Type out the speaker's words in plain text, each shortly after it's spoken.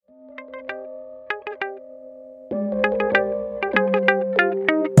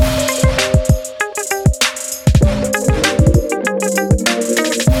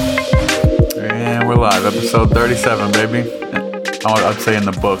Episode 37, baby. I'd say in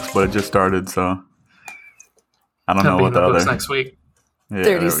the books, but it just started, so I don't know what the other. Next week. Yeah,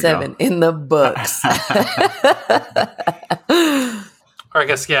 37 in the books. Or I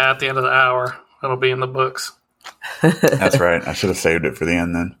guess, at the end of the hour, it'll be in the books. That's right. I should have saved it for the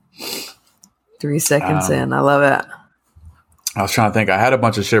end then. 3 seconds in. I love it. I was trying to think. I had a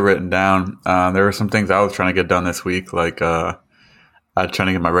bunch of shit written down. There were some things I was trying to get done this week, like I was trying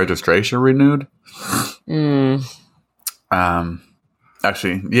to get my registration renewed.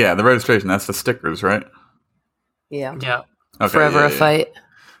 Actually, yeah, the registration, that's the stickers, right? Yeah. Yeah. Okay, Forever a fight.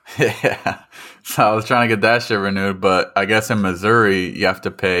 Yeah. So I was trying to get that shit renewed, but I guess in Missouri, you have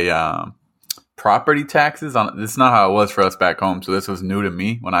to pay property taxes on it. This is not how it was for us back home. So this was new to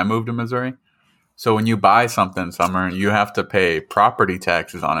me when I moved to Missouri. So when you buy something, Summer, you have to pay property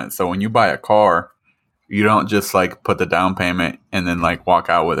taxes on it. So when you buy a car, you don't just like put the down payment and then like walk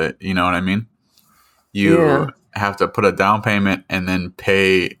out with it. You know what I mean? You have to put a down payment and then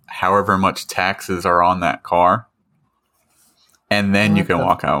pay however much taxes are on that car. And then you can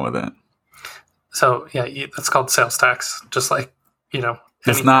walk out with it. So, that's called sales tax. Just like,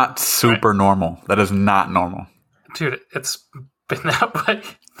 It's not super normal. That is not normal. Dude, it's been that way.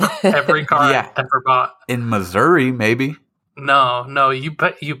 Every car I've ever bought. In Missouri, maybe. No,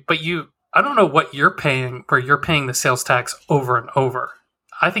 but I don't know what you're paying, where you're paying the sales tax over and over.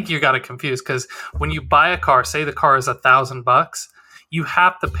 I think you got it confused, because when you buy a car, say the car is $1,000, you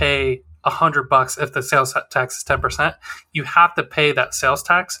have to pay $100 if the sales tax is 10%. You have to pay that sales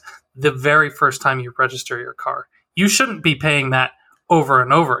tax the very first time you register your car. You shouldn't be paying that over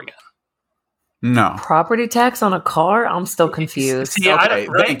and over again. No. Property tax on a car? I'm still confused. Yeah, okay,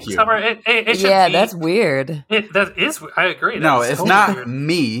 thank you. That's weird. That is, I agree. No, it's not weird.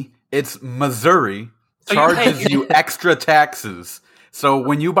 Me. It's Missouri charges you extra taxes. So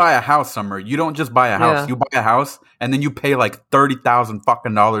when you buy a house, Summer, you don't just buy a house. Yeah. You buy a house and then you pay like $30,000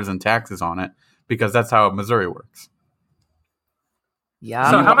 fucking dollars in taxes on it, because that's how Missouri works.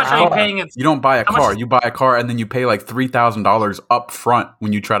 Yeah. So how much are you paying? You don't buy a car. You buy a car and then you pay like $3,000 up front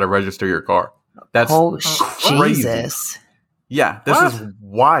when you try to register your car. That's crazy. Jesus. Yeah, this is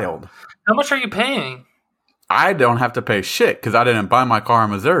wild. How much are you paying? I don't have to pay shit because I didn't buy my car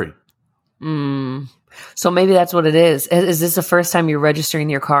in Missouri. So maybe that's what it is. Is this the first time you're registering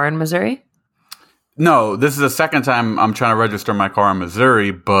your car in Missouri? No, this is the second time I'm trying to register my car in Missouri,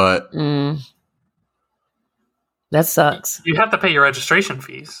 but... That sucks. You have to pay your registration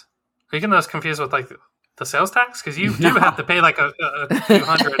fees. Are you getting those confused with like the sales tax? Because you do have to pay like a few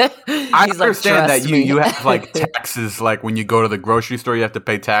hundred. I understand that you have like taxes, like when you go to the grocery store, you have to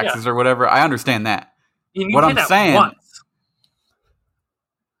pay taxes or whatever. I understand that. What I'm saying... Once.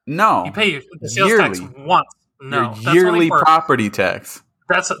 No, you pay the sales tax once. No, your yearly property tax.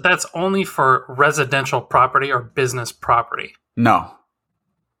 That's only for residential property or business property. No,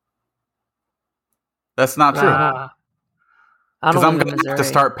 that's not true. Because I'm going to have to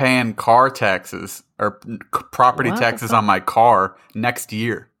start paying car taxes or property taxes on my car next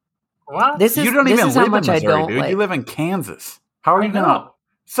year. What? You don't even live in Missouri, dude. You live in Kansas. How are you going to?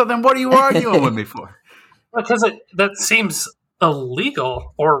 So then, what are you arguing with me for? Because that seems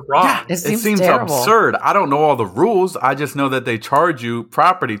illegal or wrong. Yeah, it seems absurd. I don't know all the rules. I just know that they charge you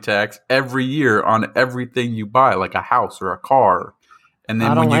property tax every year on everything you buy, like a house or a car. And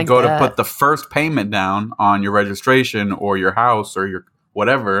then when you go to put the first payment down on your registration or your house or your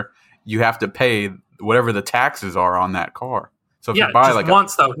whatever, you have to pay whatever the taxes are on that car. So if you buy like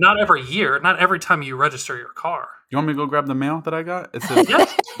once though, not every year, not every time you register your car. You want me to go grab the mail that I got? It says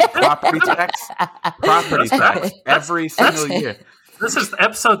property tax. Property tax every single year. This is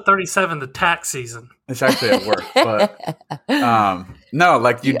episode 37, the tax season. It's actually at work, but no,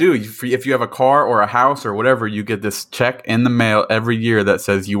 like you do. If you have a car or a house or whatever, you get this check in the mail every year that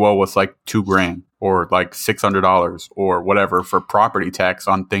says you owe us like $2,000 or like $600 or whatever for property tax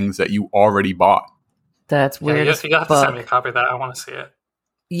on things that you already bought. That's weird. You have to send me a copy of that. I want to see it.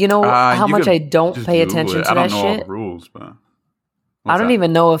 You know how much I don't pay attention to that shit? I don't know all the rules, but I don't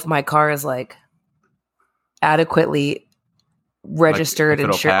even know if my car is like adequately registered,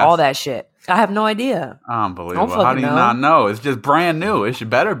 insured, all that shit. I have no idea. Unbelievable. How do you not know? It's just brand new. It should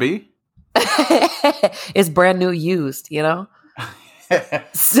better be. It's brand new used, you know?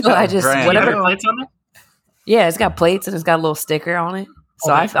 So I just, whatever. Plates on it? Yeah, it's got plates and it's got a little sticker on it.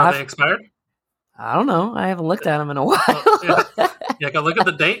 So are they expired? I don't know. I haven't looked at them in a while. Go look at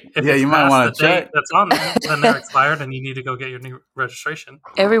the date. If you might want to check. That's on there. Then they're expired, and you need to go get your new registration.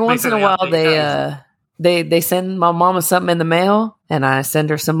 Every once in a while, they send my mama something in the mail, and I send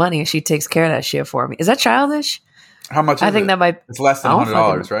her some money, and she takes care of that shit for me. Is that childish? How much? I think that might. It's less than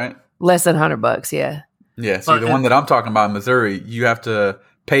 $100, right? Less than $100, yeah. Yeah, see, the one that I'm talking about in Missouri, you have to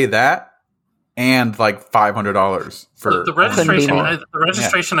pay that and like $500 for the registration. more. The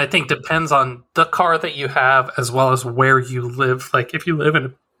registration, I think, depends on the car that you have as well as where you live. Like if you live in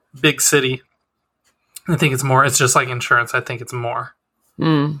a big city, I think it's more. It's just like insurance. I think it's more.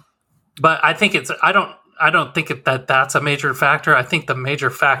 But I think it's. I don't think that's a major factor. I think the major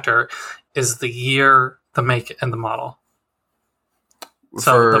factor is the year, the make, and the model.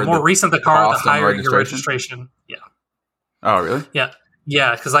 So For the more recent the car, the cost and higher your registration. Yeah. Oh, really? Yeah.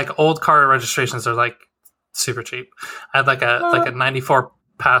 Yeah, because like old car registrations are like super cheap. I had like a 94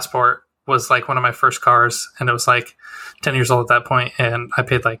 Passport was like one of my first cars, and it was like 10 years old at that point, and I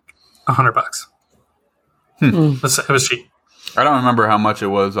paid like $100. It was cheap. I don't remember how much it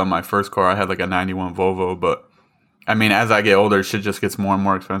was on my first car. I had like a 91 Volvo, but I mean, as I get older, shit just gets more and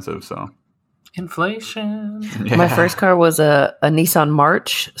more expensive, so. Inflation. Yeah. My first car was a Nissan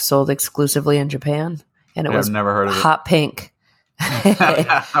March, sold exclusively in Japan, and it was I've never heard of it. hot pink.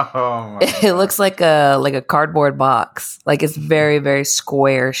 Oh my It looks like a cardboard box. Like it's very, very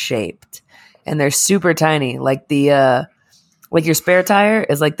square shaped, and they're super tiny. Like the like your spare tire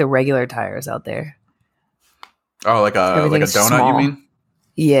is like the regular tires out there. Oh, like a Everything's donut, small. you mean?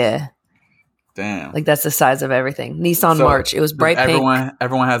 Yeah, Damn. like that's the size of everything. Nissan So, March. It was bright pink.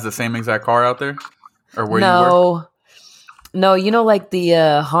 Everyone has the same exact car out there? Or where you work? No, you know, like the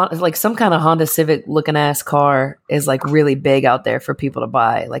like some kind of Honda Civic looking ass car is like really big out there for people to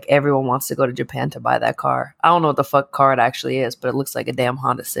buy. Like everyone wants to go to Japan to buy that car. I don't know what the fuck car it actually is, but it looks like a damn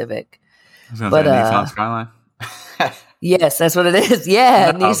Honda Civic. I was gonna But, say Nissan Skyline. Yes, that's what it is.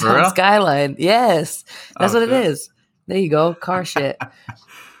 Yeah, No, for real? Nissan Skyline. Yes, that's Oh, what it shit. is. There you go, car shit. I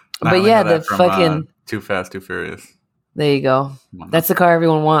But only yeah, know the that from, fucking Too Fast, Too Furious. there you go. That's the car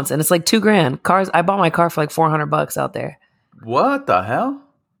everyone wants, and it's like $2,000. Cars. I bought my car for like $400 out there. What the hell?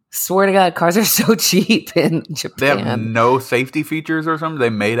 Swear to God, cars are so cheap in They have Japan. no safety features or something? They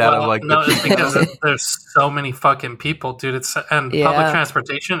made out of like no, the it's because there's so many fucking people, dude. And Yeah. public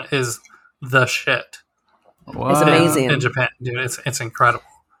transportation is the shit What? It's amazing. in Japan, dude. It's incredible.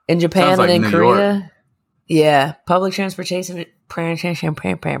 In Japan Sounds like and in New Korea, yeah, public transportation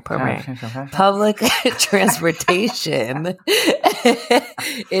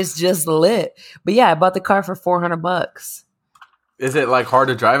is just lit. But yeah, I bought the car for $400. Is it like hard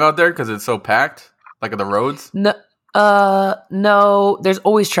to drive out there because it's so packed? Like the roads? No, there's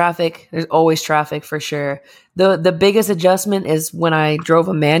always traffic. There's always traffic for sure. The biggest adjustment is when I drove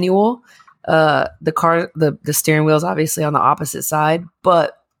a manual. The steering wheel is obviously on the opposite side,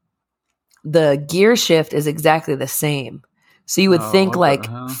 but the gear shift is exactly the same. So you would think what the like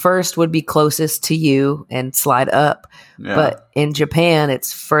hell? first would be closest to you and slide up, Yeah. but in Japan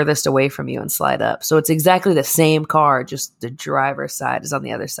it's furthest away from you and slide up. So it's exactly the same car, just the driver's side is on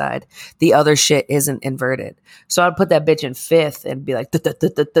the other side. The other shit isn't inverted. So I'd put that bitch in fifth and be like,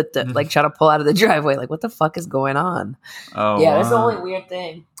 like try to pull out of the driveway. Like, what the fuck is going on? Oh, Yeah, that's the wow. only weird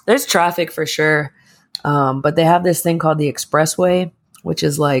thing. There's traffic for sure, but they have this thing called the expressway, which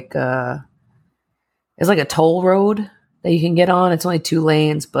is like it's like a toll road that you can get on. It's only 2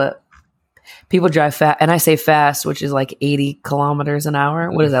 lanes, but people drive fast, and I say fast, which is like 80 kilometers an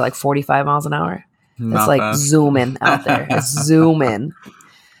hour. What is that, like 45 miles an hour? Not It's like bad. zooming out there. It's zooming.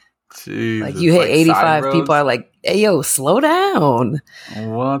 Jesus, Like you hit like 85, side roads? people are like, "Hey, yo, slow down."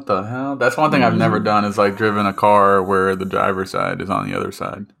 What the hell? That's one thing I've never done is like driven a car where the driver's side is on the other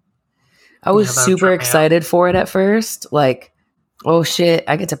side. I was Yeah, that super tripped me out. excited for it at first. Like, oh shit,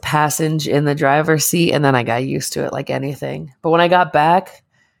 I get to passenge in the driver's seat. And then I got used to it like anything. But when I got back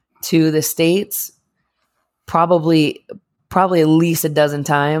to the States, probably at least a dozen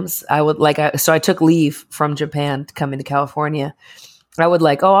times, so I took leave from Japan to come into California. I would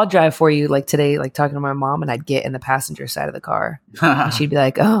like, oh, I'll drive for you like today, like talking to my mom, and I'd get in the passenger side of the car. And she'd be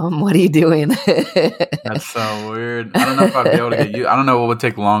like, what are you doing? That's so weird. I don't know if I'd be able to get used. I don't know what would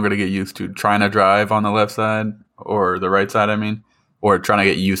take longer to get used to trying to drive on the left side or the right side. I mean, or trying to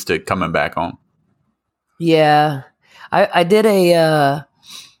get used to coming back home. Yeah, I did I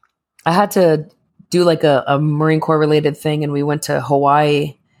had to do like a Marine Corps related thing, and we went to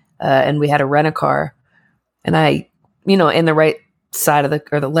Hawaii, and we had to rent a car, and I, in the right side of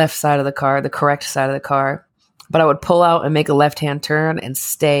the left side of the car, the correct side of the car, but I would pull out and make a left-hand turn and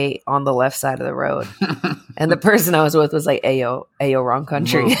stay on the left side of the road. And the person I was with was like, ayo, wrong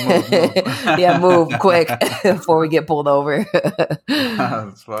country. Move. Yeah, move quick before we get pulled over.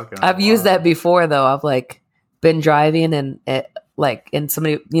 That's fucking I've used wild. that before though. I've like been driving and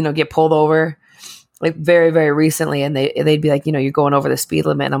somebody, get pulled over like very, very recently, and they'd be like, you're going over the speed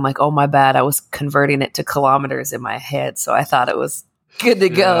limit. And I'm like, oh, my bad. I was converting it to kilometers in my head. So I thought it was good to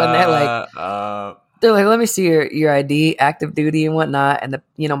go. And they're like, They're like, let me see your ID, active duty and whatnot. And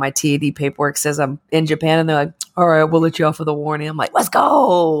my TAD paperwork says I'm in Japan. And they're like, all right, we'll let you off with a warning. I'm like, let's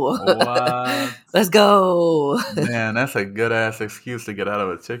go. What? Let's go. Man, that's a good ass excuse to get out of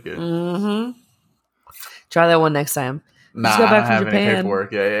a ticket. Mm-hmm. Try that one next time. Nah, Just go back I from don't have any Japan.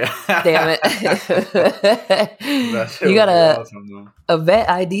 paperwork. Yeah. Damn it. You got a vet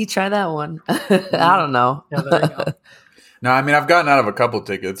ID? Try that one. I don't know. Yeah, there you go. No, I mean, I've gotten out of a couple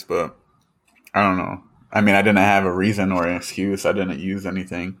tickets, but I don't know. I mean, I didn't have a reason or an excuse. I didn't use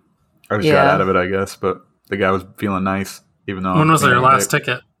anything. I just got out of it, I guess. But the guy was feeling nice, even though. When was your last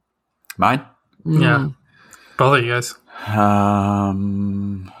ticket? Mine? Yeah. Both of you guys.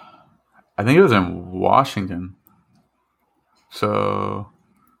 I think it was in Washington. So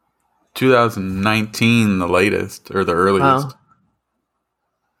 2019, the latest or the earliest. Wow.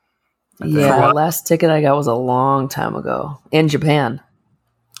 Yeah, the last ticket I got was a long time ago in Japan.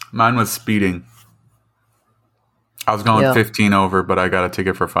 Mine was speeding. I was going 15 over, but I got a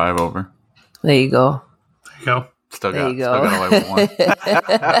ticket for 5 over. There you go. There you go. Still got away with one.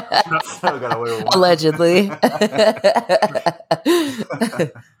 Still got away with one. Allegedly.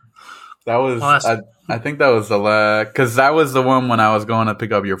 That was, I think that was the last, because that was the one when I was going to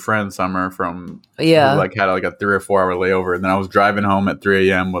pick up your friend Summer from, who had a 3 or 4 hour layover, and then I was driving home at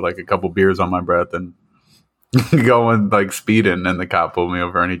 3 a.m. with a couple beers on my breath and going speeding, and the cop pulled me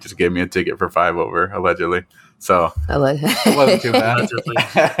over and he just gave me a ticket for 5 over, allegedly. So it wasn't too bad. Allegedly.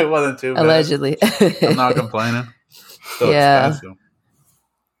 It wasn't too bad. Allegedly. I'm not complaining. Still expensive.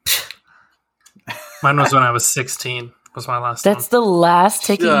 Mine was when I was 16. Was my last That's one. the last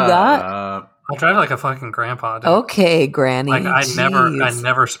ticket you got? I drive like a fucking grandpa, dude. Okay, Granny. I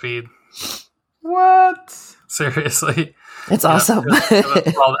never speed. What? Seriously. It's awesome.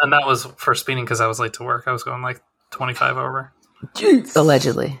 And that was for speeding because I was late to work. I was going 25 over.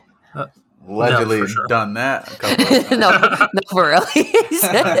 Allegedly. Allegedly sure. done that a couple of times. no, for real. We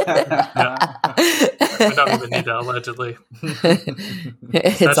don't even need to allegedly.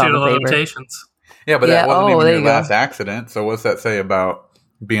 It's Statute on of the paper. limitations. Yeah, but that wasn't even there your you go. last accident. So what's that say about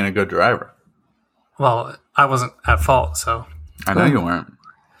being a good driver? Well, I wasn't at fault, so. I know you weren't.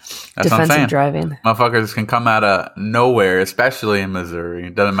 That's what I'm Defensive saying. driving. Motherfuckers can come out of nowhere, especially in Missouri.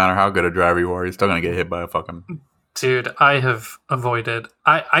 It doesn't matter how good a driver you are. You're still going to get hit by a fucking... Dude, I have avoided...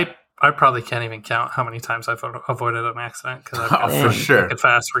 I probably can't even count how many times I've avoided an accident because I've got for sure.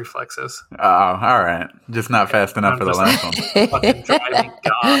 fast reflexes. Oh, all right. Just not fast enough for the last one. Fucking driving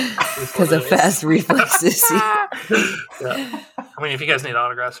god. Because of fast reflexes. Yeah. I mean, if you guys need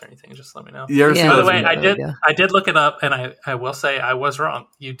autographs or anything, just let me know. You ever see By the those- way, I did look it up, and I will say I was wrong.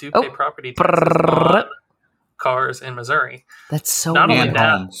 You do pay property taxes on cars in Missouri. That's so Not weird. only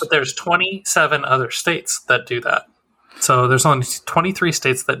that, homes. but there's 27 other states that do that. So there's only 23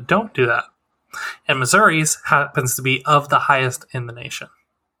 states that don't do that. And Missouri's happens to be of the highest in the nation.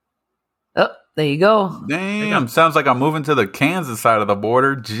 Oh, there you go. Damn, sounds like I'm moving to the Kansas side of the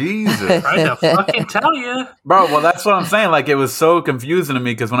border. Jesus. Trying to fucking tell you. Bro, well, that's what I'm saying. It was so confusing to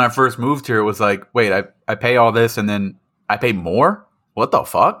me because when I first moved here, it was like, wait, I pay all this and then I pay more? What the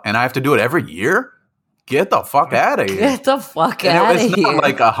fuck? And I have to do it every year? Get the fuck out of here. Get the fuck And out of it's here. not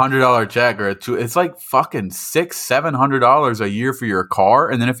like $100 check or it's like fucking $600-$700 a year for your car.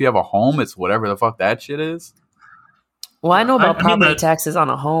 And then if you have a home, it's whatever the fuck that shit is. Well, I know about I mean property that- taxes on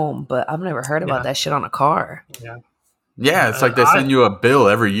a home, but I've never heard about that shit on a car. Yeah. Yeah, it's like they send you a bill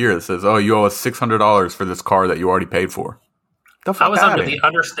every year that says, oh, you owe us $600 for this car that you already paid for. The fuck I was outta under here. the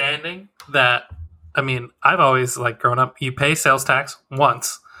understanding that, I've always grown up, you pay sales tax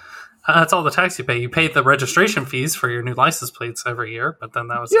once. That's all the tax you pay. You pay the registration fees for your new license plates every year, but then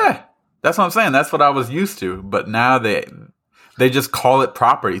that was Yeah, that's what I'm saying. That's what I was used to. But now they just call it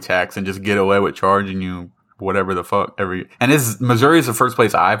property tax and just get away with charging you whatever the fuck every. And Missouri is the first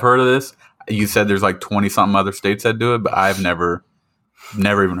place I've heard of this. You said there's 20 something other states that do it, but I've never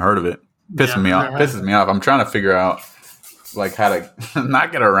even heard of it. Pisses me off. Pisses me off. I'm trying to figure out how to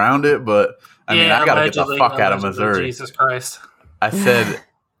not get around it, but I gotta get the fuck out of Missouri. Jesus Christ.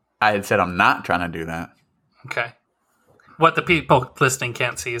 I had said I'm not trying to do that. Okay. What the people listening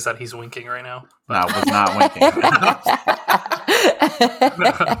can't see is that he's winking right now. No, I was not winking.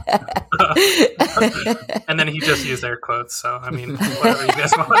 And then he just used air quotes. So, whatever you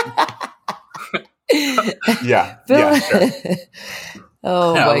guys want. Yeah. Phil- Yeah, sure.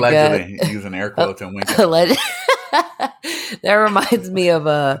 Oh Yeah, my allegedly god. using air quotes and winking. That reminds me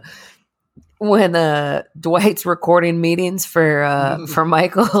of when Dwight's recording meetings for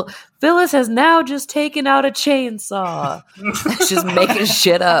Michael. Phyllis has now just taken out a chainsaw. She's making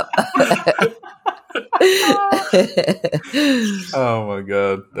shit up. Oh my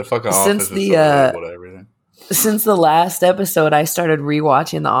god, the fucking Since Office is the, so relatable to everything. Since the last episode, I started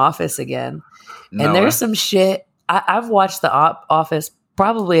rewatching The Office again. No And way. there's some shit. I've watched The Office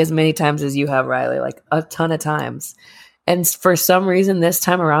probably as many times as you have, Riley, like a ton of times. And for some reason, this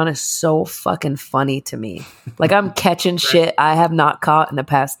time around is so fucking funny to me. Like I'm catching shit I have not caught in the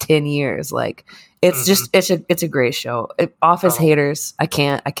past 10 years. Like it's just it's a great show. Office haters, I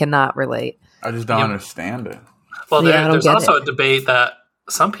cannot relate. I just don't understand it. Well, Yeah, I don't there's get also it. a debate that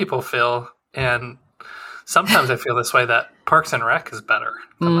some people feel, and sometimes I feel this way, that Parks and Rec is better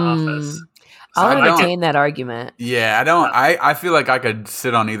than The Office. I'll I don't- entertain that argument. Yeah, I don't. I feel like I could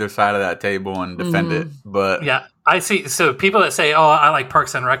sit on either side of that table and defend it, but Yeah, I see. So people that say, "Oh, I like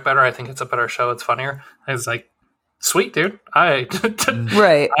Parks and Rec better. I think it's a better show. It's funnier." I was like, "Sweet, dude. Right.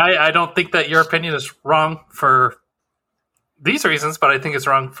 I don't think that your opinion is wrong for these reasons, but I think it's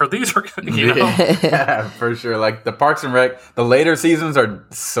wrong for these reasons." You know? yeah, for sure. Like the Parks and Rec, the later seasons are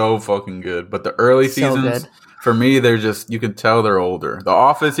so fucking good, but the early So seasons, good. for me, they're just you can tell they're older. The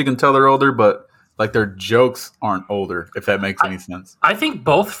Office, you can tell they're older, but like their jokes aren't older. If that makes any sense. I think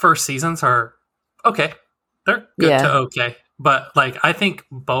both first seasons are okay. They're good Yeah. to okay. But like I think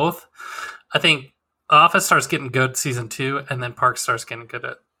Office starts getting good season 2 and then Parks starts getting good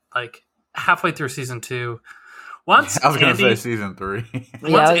at like halfway through season 2. Once I was gonna Andy, say season 3. Yeah, once I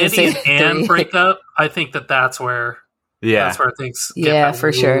was gonna Andy say and Anne 3. break up, I think that's where yeah, things get Yeah,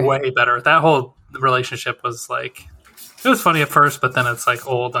 for sure. way better. That whole relationship was like it was funny at first, but then it's like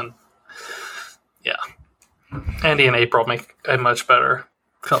old and yeah. Andy and April make a much better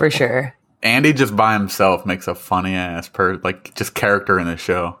couple. For sure. Andy just by himself makes a funny ass just character in the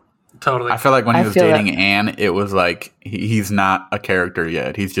show. Totally. I feel like when he I was feel dating Anne, it was like he's not a character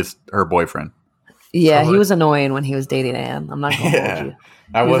yet. He's just her boyfriend. Yeah, Totally. he was annoying when he was dating Anne. I'm not gonna hold you.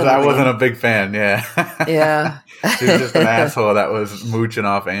 I was wasn't annoying. a big fan. Yeah, Yeah. he was just an asshole that was mooching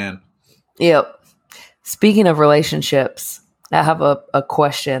off Anne. Yep. Speaking of relationships, I have a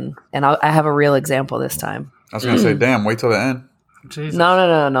question, and I have a real example this time. I was gonna say, damn, wait till the end. Jesus.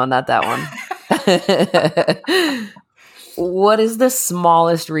 No, not that one. What is the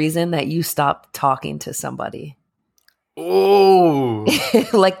smallest reason that you stopped talking to somebody? Oh,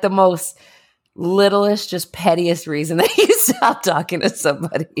 Like the most littlest, just pettiest reason that you stopped talking to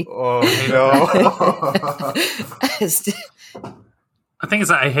somebody. oh no. I think it's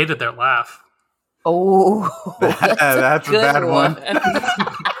that I hated their laugh. Oh, That's a good bad one.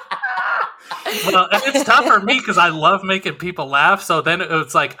 Well, and it's tough for me because I love making people laugh. So then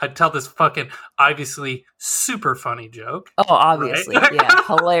it's like I tell this fucking obviously super funny joke, Oh, obviously, Right? yeah,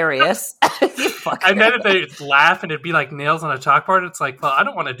 hilarious. You fucker. and then if they laugh and it'd be like nails on a chalkboard, it's like, well, I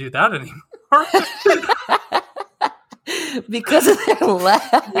don't want to do that anymore. Because of their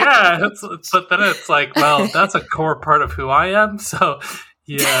laugh. Yeah, but then it's like, well, that's a core part of who I am. So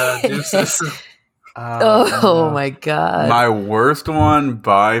yeah, deuces. Oh my god. My worst one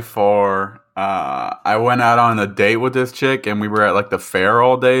by far. I went out on a date with this chick, and we were at like the fair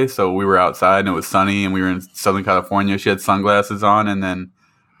all day. So we were outside, and it was sunny, and we were in Southern California. She had sunglasses on, and then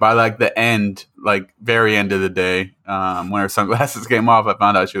by like the end, like very end of the day, when her sunglasses came off, I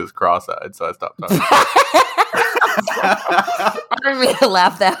found out she was cross-eyed, so I stopped talking. I didn't mean to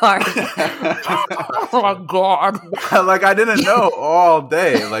laugh that hard. Oh my god. Like I didn't know all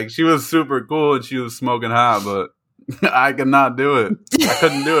day. Like she was super cool and she was smoking hot, but I could not do it. I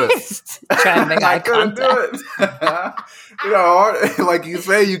couldn't do it. Trying to make eye I couldn't contact. do it. You know, like you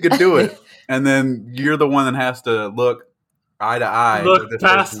say, you could do it, and then you're the one that has to look eye to eye. Look with this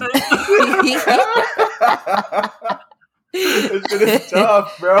past person. it. This shit is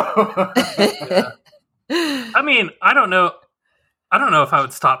tough, bro. I mean, I don't know if I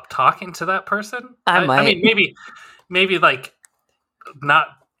would stop talking to that person. I might. I mean, maybe like not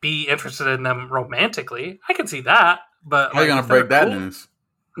be interested in them romantically. I can see that, but How are you like, gonna if they're break that cool- news?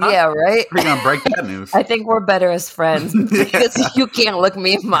 Yeah, right? How are you gonna break that news? I think we're better as friends because you can't look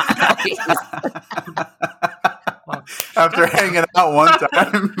me in my eyes. After hanging out one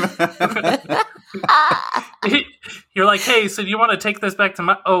time. You're like, hey, so do you want to take this back to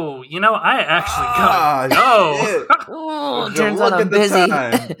my? Oh, I actually Ah, go. shit. Oh, So turns look out I'm at the busy.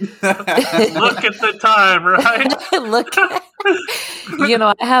 time. Look at the time, right? Look,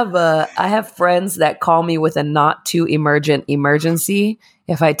 I have friends that call me with a not too emergent emergency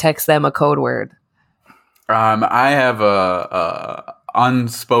if I text them a code word. I have a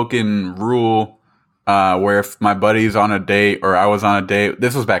unspoken rule where if my buddy's on a date or I was on a date,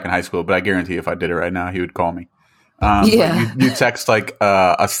 this was back in high school, but I guarantee if I did it right now, he would call me. But you text like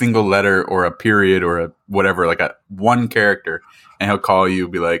a single letter or a period or a whatever, like a one character, and he'll call you,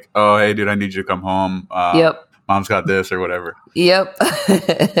 be like, "Oh, hey, dude, I need you to come home. Yep. Mom's got this or whatever." Yep.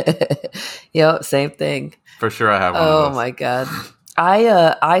 Yep. Same thing. For sure, I have one of Oh those. my God.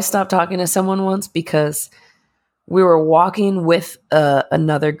 I stopped talking to someone once because we were walking with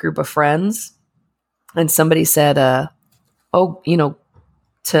another group of friends, and somebody said, "Oh,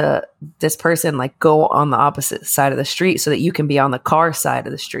 to this person, like, go on the opposite side of the street so that you can be on the car side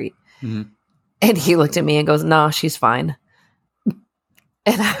of the street." Mhm. And he looked at me and goes, "No, she's fine."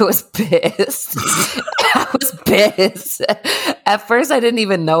 And I was pissed. I was pissed. At first, I didn't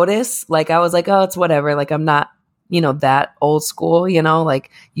even notice. Like, I was like, "Oh, it's whatever. Like, I'm not, that old school, like,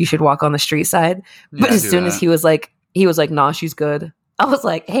 you should walk on the street side." Yeah, But I as do soon that. as he was like, "Nah, she's good." I was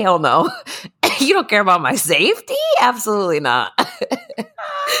like, "Hell no." You don't care about my safety? Absolutely not.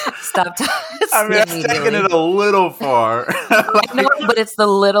 Stop talking. I mean, that's taking it a little far. No, but it's the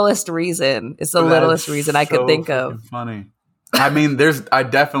littlest reason. It's the littlest reason I could think fucking of. Funny. I mean, I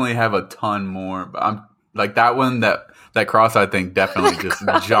definitely have a ton more, but I'm like that one that cross-eyed thing definitely just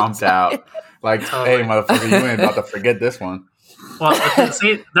jumped out. Like, Totally. hey, motherfucker, you ain't about to forget this one. Well,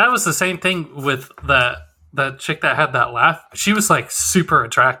 see, that was the same thing with the chick that had that laugh. She was like super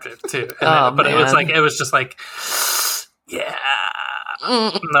attractive too. And but it was man. like, it was just like, yeah,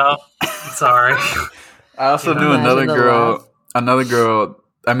 no, sorry. I also knew Imagine another the girl. laugh. Another girl.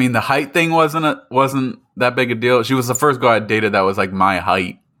 I mean, the height thing wasn't that big a deal. She was the first girl I dated that was like my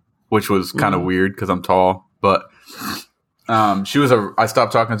height, which was kind of weird because I'm tall. But she was I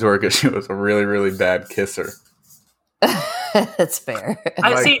stopped talking to her because she was a really, really bad kisser. That's fair. I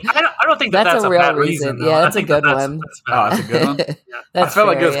don't think that's a a real bad reason. reason. Yeah, I that's a think good that's- one. that's Oh, valid. that's a good one. That's I felt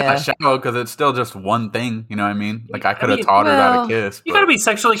like fair, it was kind yeah. of shallow because it's still just one thing. You know what I mean? Like I could have mean, taught her how well, to kiss. You but- got to be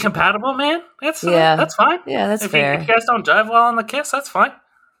sexually compatible, man. That's Yeah. that's fine. Yeah, that's if fair. if you guys don't jive well on the kiss, that's fine.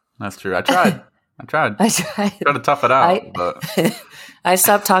 That's true. I tried. I tried. Tried to tough it out, but I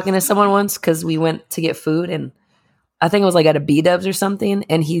stopped talking to someone once because we went to get food, and I think it was like at a B-Dubs or something,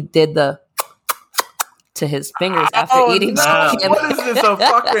 and he did the to his fingers after eating no. chicken. What is this? A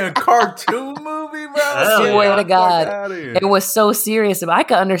fucking cartoon movie, bro? Hell Swear yeah. to God. Fuck outta here. It was so serious. I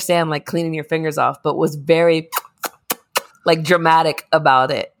could understand like cleaning your fingers off, but was very like dramatic about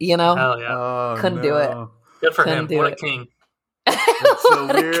it, Hell yeah, Oh, Couldn't do it. no. good for couldn't him. do What it. a king. so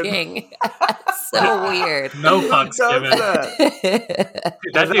What weird. a king. So weird. No Who fucks does given. that? Dude, that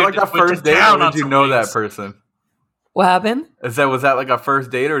Is that dude like a just went to first date, town or on did you some know wings. that person? What happened? Was that like a first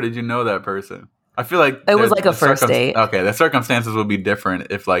date, or did you know that person? I feel like It was the- like a the first date. Okay, the circumstances would be different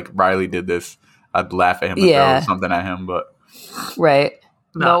if like Riley did this. I'd laugh at him and Yeah. throw something at him, but Right.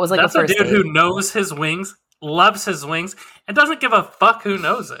 No, it was like that's a first dude date. who knows his wings, loves his wings, and doesn't give a fuck who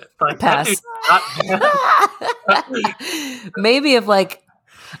knows it. Like that Pass. dude's not- Maybe if like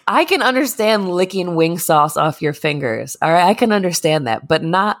I can understand licking wing sauce off your fingers. All right, I can understand that, but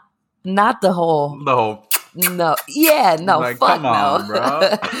not the whole. the whole No, yeah, no, Like, fuck come on, no. bro.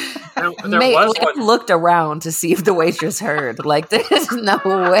 There was I one. looked around to see if the waitress heard. Like, there's no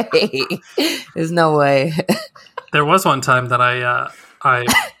way. There's no way. There was one time that I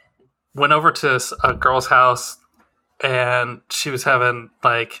went over to a girl's house, and she was having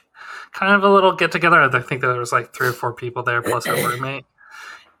like kind of a little get together. I think there was like 3 or 4 people there plus her roommate.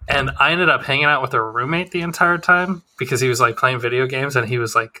 And I ended up hanging out with her roommate the entire time because he was like playing video games and he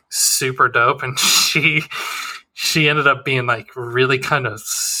was like super dope. And she ended up being like really kind of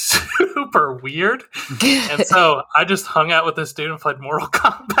super weird. And so I just hung out with this dude and played Mortal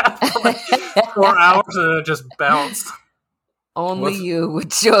Kombat for like 4 hours and it just bounced. Only What's- you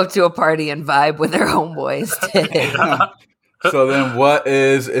would show up to a party and vibe with their homeboys. So then, what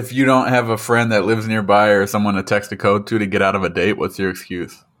is if you don't have a friend that lives nearby or someone to text a code to get out of a date? What's your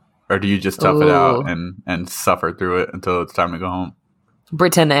excuse? Or do you just tough it out Ooh. and suffer through it until it's time to go home?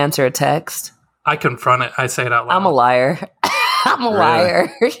 Pretend to answer a text. I confront it. I say it out loud. I'm a liar. I'm a Really? liar.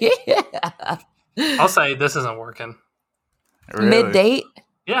 Yeah. I'll say this isn't working. Really? Mid date?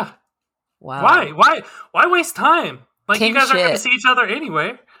 Yeah. Wow. Why waste time? Like King you guys are going to shit. see each other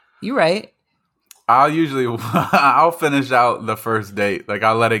anyway. You right. I'll finish out the first date. Like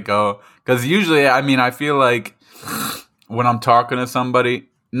I'll let it go. Because usually, I mean, I feel like when I'm talking to somebody,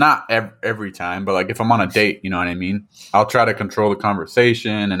 not every time, but like if I'm on a date, you know what I mean? I'll try to control the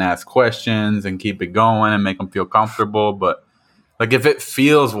conversation and ask questions and keep it going and make them feel comfortable. But like if it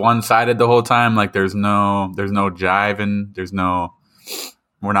feels one-sided the whole time, like there's no jiving,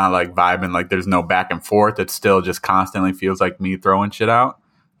 we're not like vibing, like there's no back and forth. It still just constantly feels like me throwing shit out.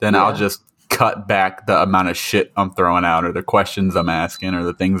 Then Yeah. I'll just cut back the amount of shit I'm throwing out or the questions I'm asking or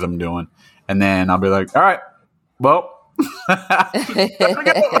the things I'm doing. And then I'll be like, all right, Well.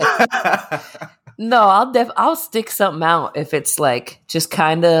 No, I'll stick something out if it's like just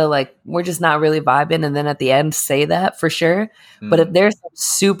kind of like we're just not really vibing, and then at the end say that for sure. But if there's some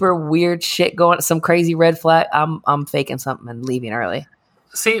super weird shit going, some crazy red flag, I'm faking something and leaving early.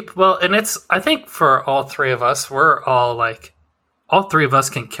 See, well, and I think for all three of us, we're all like, all three of us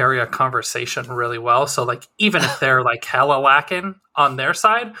can carry a conversation really well. So like, even if they're like hella lacking on their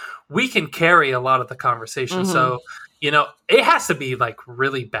side, we can carry a lot of the conversation. Mm-hmm. So, it has to be like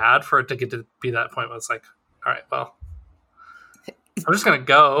really bad for it to get to be that point where it's like, all right, well, I'm just going to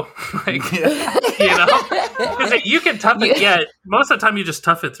go. Like, because you can tough it. Yeah. Most of the time you just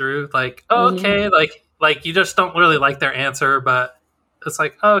tough it through like, oh, okay. Like you just don't really like their answer, but it's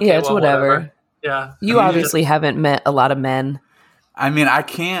like, oh, okay, yeah, it's whatever. Yeah. You obviously haven't met a lot of men. I mean, I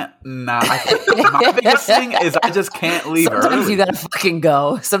can't not. My biggest thing is I just can't leave Sometimes early. you gotta fucking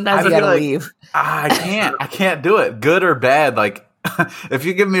go. Sometimes you gotta leave. I can't do it. Good or bad. Like, if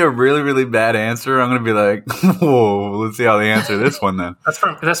you give me a really, really bad answer, I'm gonna be like, whoa, let's see how they answer this one then.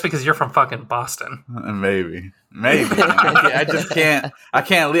 That's because you're from fucking Boston. Maybe. I just can't. I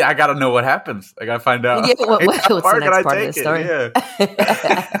can't leave. I gotta know what happens. I gotta find out. Yeah, what's the next part of the story?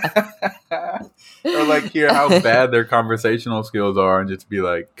 Yeah. Or like hear how bad their conversational skills are, and just be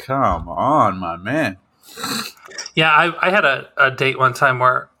like, "Come on, my man." Yeah, I had a date one time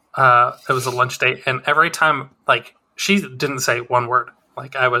where it was a lunch date, and every time like she didn't say one word.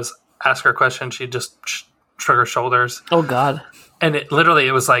 Like I was ask her a question, she just shrug her shoulders. Oh God! And it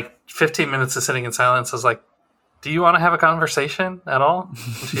was like 15 minutes of sitting in silence. I was like, do you want to have a conversation at all?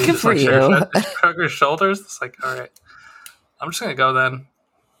 She Good for you. Shrug her shoulders. It's like, all right, I'm just gonna go then.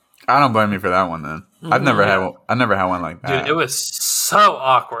 I don't blame you for that one then. I've never had one like that. Dude, it was so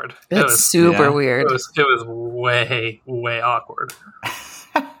awkward. It was super weird. It was way, way awkward.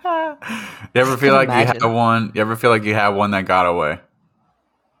 You ever feel like you had one? You ever feel like you had one that got away?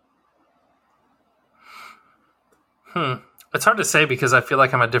 It's hard to say because I feel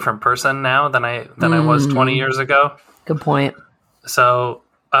like I'm a different person now than I was 20 years ago. Good point. So,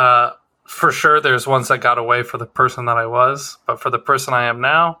 for sure, there's ones that got away for the person that I was, but for the person I am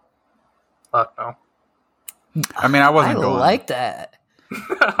now, fuck no. I mean, I wasn't going like that.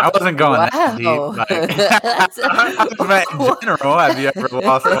 I wasn't going that deep. Like, in general, have you ever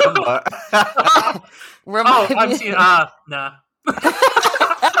lost one? I'm seeing. Nah.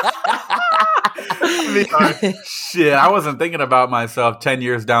 Shit, I wasn't thinking about myself 10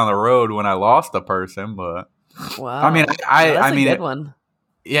 years down the road when I lost a person, but wow. I mean, I mean, a good one.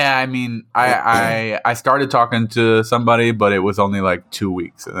 Yeah, I mean, I started talking to somebody, but it was only like 2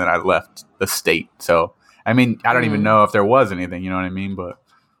 weeks, and then I left the state. So, I mean, I don't even know if there was anything, you know what I mean? But,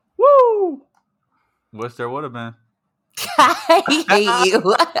 woo! Wish there would have been. I hate you.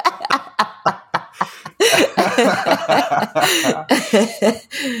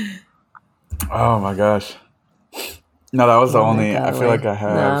 Oh my gosh. No, that was the only, I feel like I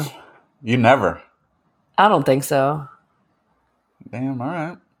have. No. You never. I don't think so. Damn, all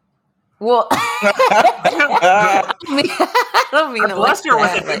right. Well, I don't mean I'm blessed you're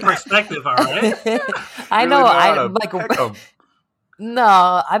with a good perspective, all right? I know. No,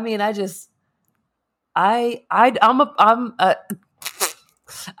 I mean, I'm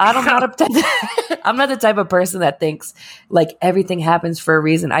not the type of person that thinks like everything happens for a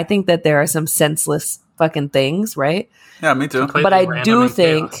reason. I think that there are some senseless fucking things, right? Yeah, me too. But I do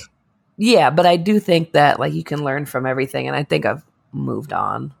think, but I do think that like you can learn from everything, and I think I've moved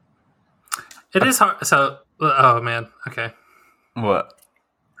on. It is hard. So, oh man, okay. What?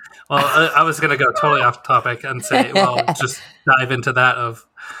 Well, I was going to go totally off topic and say, well, just dive into that of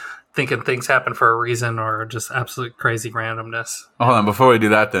thinking things happen for a reason or just absolute crazy randomness. Hold on, before we do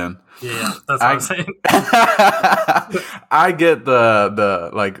that then. Yeah, that's what I'm saying. I get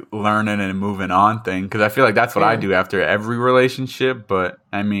the like learning and moving on thing because I feel like that's what I do after every relationship. But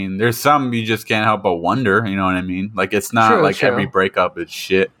I mean, there's some you just can't help but wonder, you know what I mean? Like it's not every breakup is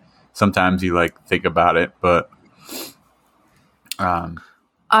shit. Sometimes you like think about it, but I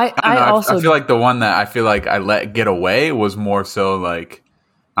feel like the one that I feel like I let get away was more so like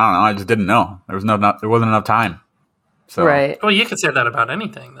I don't know. I just didn't know. There wasn't enough time. So. Right. Well, you could say that about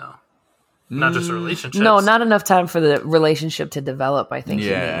anything, though. Not just relationships. No, not enough time for the relationship to develop. I think.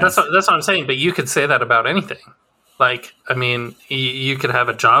 Yeah, that's what I'm saying. But you could say that about anything. Like, I mean, you could have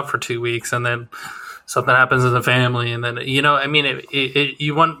a job for 2 weeks, and then something happens in the family, and then I mean,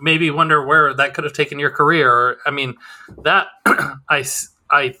 you maybe wonder where that could have taken your career. Or, I mean, that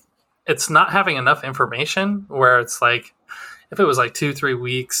it's not having enough information. Where it's like, if it was like 2-3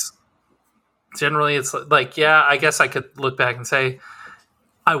 weeks, generally it's like, yeah, I guess I could look back and say,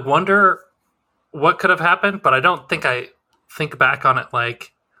 I wonder what could have happened, but I don't think I think back on it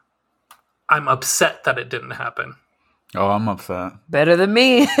like I'm upset that it didn't happen. Oh, I'm upset. Better than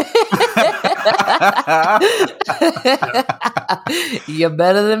me. You're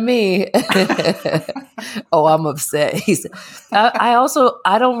better than me. Oh, I'm upset.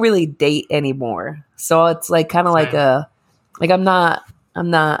 I don't really date anymore. So it's like kind of like I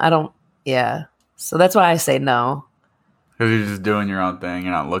don't, yeah. So that's why I say no. Because you're just doing your own thing.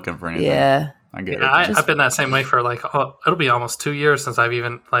 You're not looking for anything. Yeah. I get it. I've been that same way for like, it'll be almost 2 years since I've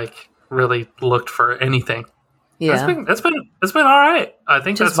even like really looked for anything. Yeah. It's been all right. I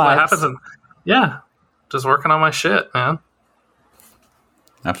think Just that's what vibes. happens. Yeah. Just working on my shit, man.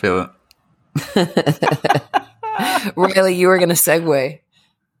 I feel it. Riley, you were going to segue.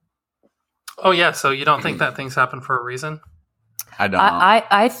 Oh yeah. So you don't think that things happen for a reason? I don't.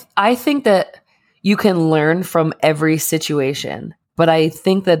 I think that you can learn from every situation, but I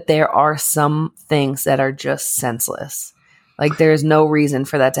think that there are some things that are just senseless. Like there's no reason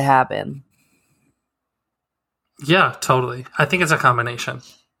for that to happen. Yeah, totally. I think it's a combination.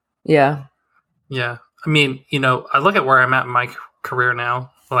 Yeah. Yeah. I mean, I look at where I'm at in my career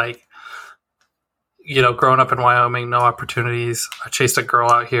now. Like, growing up in Wyoming, no opportunities. I chased a girl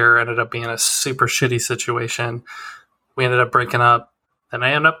out here, ended up being a super shitty situation. We ended up breaking up. Then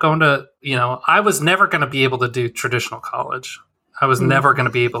I ended up going to, I was never going to be able to do traditional college. I was never going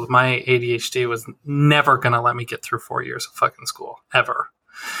to be able, my ADHD was never going to let me get through 4 years of fucking school, ever.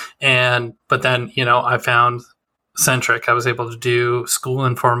 But then, I found Centric. I was able to do school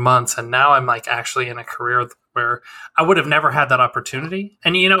in 4 months, and now I'm like actually in a career where I would have never had that opportunity.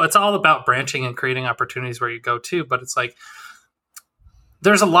 And it's all about branching and creating opportunities where you go to, but it's like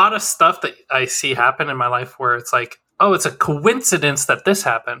there's a lot of stuff that I see happen in my life where it's like, oh, it's a coincidence that this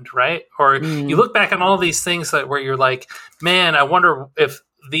happened, right? Or you look back on all these things where you're like, man, I wonder if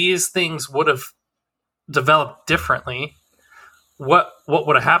these things would have developed differently, what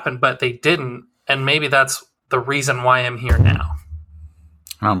would have happened, but they didn't, and maybe that's the reason why I'm here now.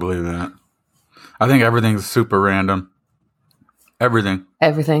 I don't believe that. I think everything's super random. Everything's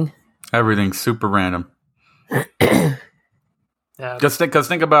super random. Yeah. Just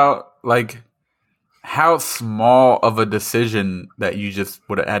think about like how small of a decision that you just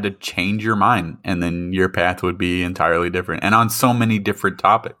would have had to change your mind, and then your path would be entirely different, and on so many different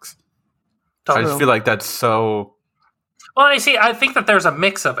topics. Totally. I just feel like that's so. Well, I think that there's a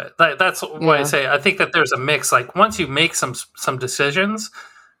mix of it. That's what I say. I think that there's a mix. Like once you make some decisions,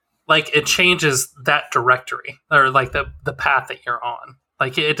 like it changes that directory or like the path that you're on.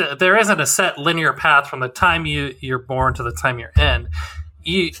 Like there isn't a set linear path from the time you're born to the time you're in.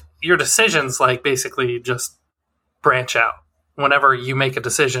 Your decisions like basically just branch out. Whenever you make a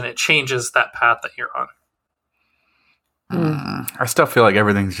decision, it changes that path that you're on. I still feel like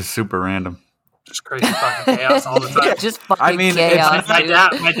everything's just super random. Just crazy fucking chaos all the time. Just fucking chaos. My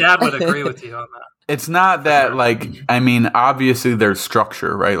dad would agree with you on that. It's not that obviously there's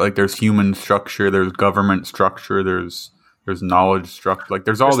structure, right? Like there's human structure, there's government structure, there's knowledge structure. Like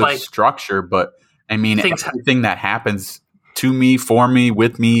there's all this structure, but everything that happens to me, for me,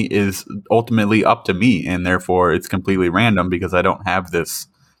 with me is ultimately up to me, and therefore it's completely random because I don't have this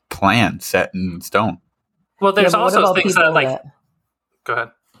plan set in stone. Well, there's also things that go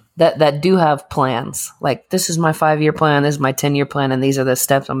ahead. That do have plans. Like this is my 5-year plan, this is my 10-year plan, and these are the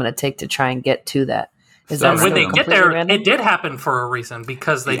steps I'm going to take to try and get to that. When they get there, it did happen for a reason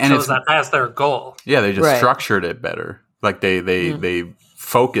because they chose that as their goal. Yeah, they just structured it better. Like they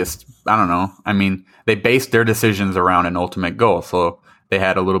focused. I don't know. I mean, they based their decisions around an ultimate goal, so they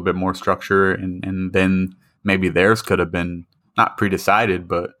had a little bit more structure, and then maybe theirs could have been not pre-decided,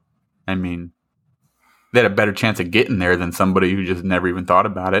 but I mean, they had a better chance of getting there than somebody who just never even thought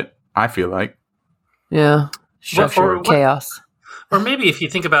about it. I feel like, yeah, structure, chaos, or maybe if you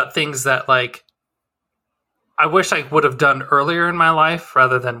think about things that like, I wish I would have done earlier in my life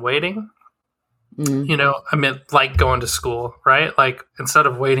rather than waiting. I mean, like going to school, right? Like instead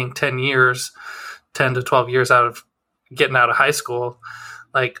of waiting 10 to 12 years getting out of high school,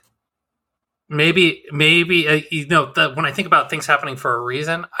 like maybe that when I think about things happening for a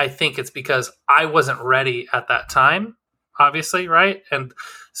reason, I think it's because I wasn't ready at that time, obviously, right? And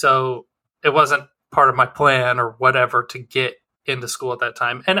so it wasn't part of my plan or whatever to get into school at that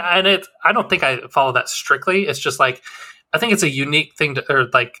time. And I don't think I follow that strictly. It's just like, I think it's a unique thing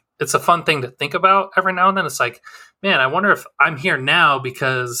it's a fun thing to think about every now and then. It's like, man, I wonder if I'm here now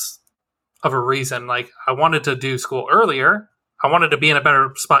because of a reason. Like I wanted to do school earlier. I wanted to be in a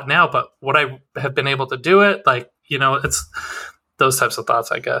better spot now, but would I have been able to do it? Like, it's those types of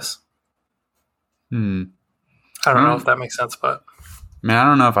thoughts, I guess. I don't know if that makes sense, but Man, I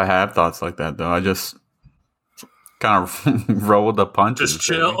don't know if I have thoughts like that though. I just kind of roll with the punches. Just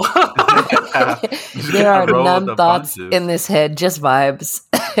chill. There are Roll with none the thoughts punches. in this head, just vibes.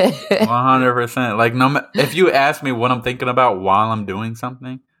 100%. Like if you ask me what I'm thinking about while I'm doing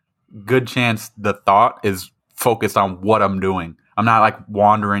something, good chance the thought is focused on what I'm doing. I'm not like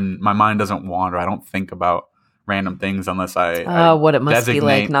wandering. My mind doesn't wander. I don't think about random things unless I What it must be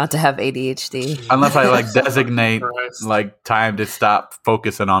like designate- not to have ADHD. unless I like designate Christ. like time to stop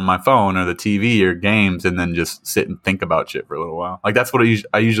focusing on my phone or the TV or games and then just sit and think about shit for a little while. Like that's what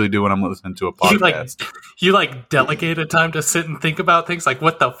I usually do when I'm listening to a podcast. You delegated time to sit and think about things. Like,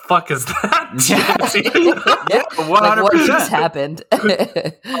 what the fuck is that? Yeah, 100%. Like what just happened?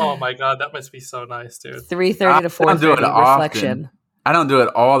 Oh my god, that must be so nice, dude. 3:30 to I don't do it 4:30 often. reflection. I don't do it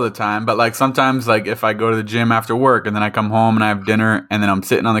all the time, but like sometimes, like if I go to the gym after work and then I come home and I have dinner and then I'm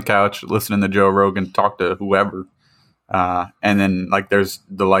sitting on the couch listening to Joe Rogan talk to whoever, and then like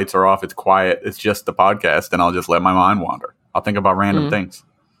the lights are off, it's quiet, it's just the podcast, and I'll just let my mind wander. I'll think about random things,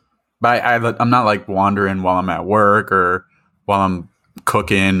 but I'm not like wandering while I'm at work or while I'm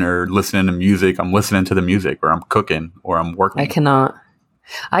cooking or listening to music. I'm listening to the music, or I'm cooking, or I'm working.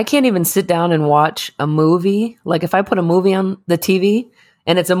 I can't even sit down and watch a movie. Like if I put a movie on the TV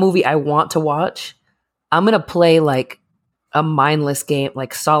and it's a movie I want to watch, I'm going to play like a mindless game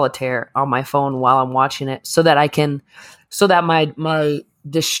like solitaire on my phone while I'm watching it so that my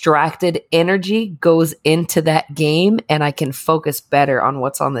distracted energy goes into that game and I can focus better on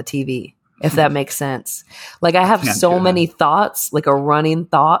what's on the TV. If that makes sense. Like I have so many thoughts, like a running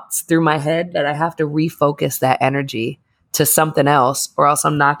thoughts through my head that I have to refocus that energy to something else, or else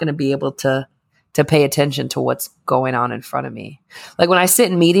I'm not going to be able to pay attention to what's going on in front of me. Like when I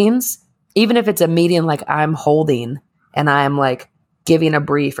sit in meetings, even if it's a meeting like I'm holding and I'm like giving a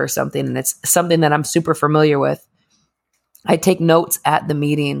brief or something, and it's something that I'm super familiar with, I take notes at the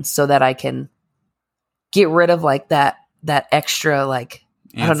meeting so that I can get rid of like that extra like,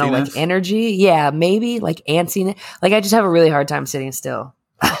 I don't know, like Antsiness? energy. Yeah, maybe like antsy. Like I just have a really hard time sitting still.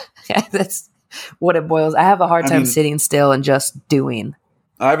 That's what it boils. I have a hard time sitting still and just doing.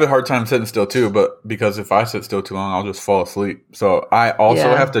 I have a hard time sitting still too, but because if I sit still too long, I'll just fall asleep. So I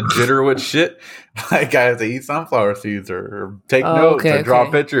also have to jitter with shit. Like I have to eat sunflower seeds or take notes or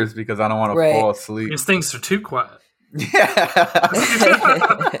draw pictures because I don't want to fall asleep. These things are too quiet. Yeah.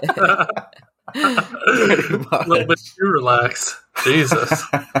 A little bit too relaxed. Jesus.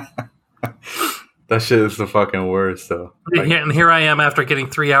 That shit is the fucking worst, though. Like, And here I am after getting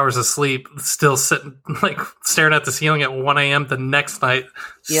 3 hours of sleep, still sitting, like staring at the ceiling at 1 a.m. the next night,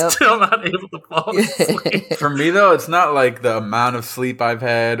 still not able to fall asleep. for me, though, it's not like the amount of sleep I've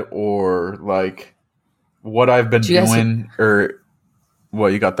had or like what I've been doing or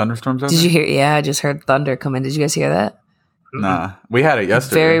what, you got thunderstorms over Did you hear? Yeah, I just heard thunder come in. Did you guys hear that? Nah, we had it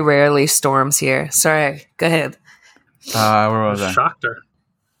yesterday. Very rarely storms here. Sorry, go ahead. Where was I? Shocked her.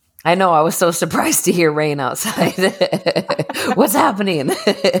 I know. I was so surprised to hear rain outside. What's happening?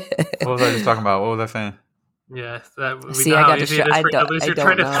 What was I just talking about? What was I saying? Yeah, that we See, know I how got easy it is for you to lose your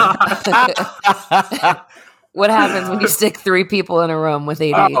train of know. thought. What happens when you stick 3 people in a room with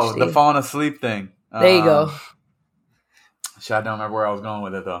ADHD? Oh, the falling asleep thing. There you go. Shit, I don't remember where I was going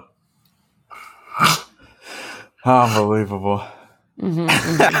with it though. Unbelievable.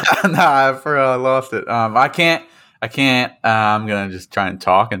 Nah, for real, I lost it. I can't. I'm gonna just try and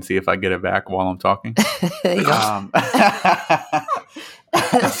talk and see if I get it back while I'm talking. There you go.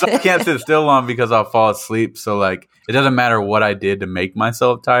 So I can't sit still long because I'll fall asleep. So like, it doesn't matter what I did to make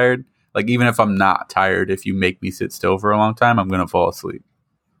myself tired. Like even if I'm not tired, if you make me sit still for a long time, I'm gonna fall asleep.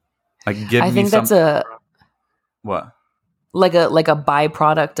 Like give I me think some. that's What? like a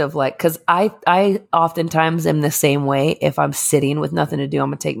byproduct of like, because I oftentimes am the same way. If I'm sitting with nothing to do, I'm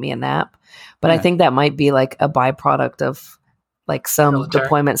gonna take me a nap. But I think that might be like a byproduct of like some Military.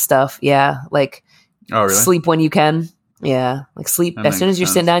 deployment stuff. Yeah, like Oh really? sleep when you can. Yeah, like sleep That as soon makes as you're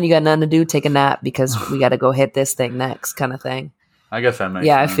sense. sitting down, you got nothing to do. Take a nap because we got to go hit this thing next, kind of thing. I guess that makes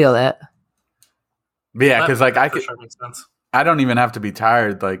Yeah, sense. I feel that. But yeah, because like For sure makes sense. I don't even have to be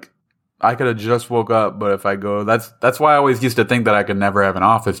tired. Like I could have just woke up, but if I go, that's why I always used to think that I could never have an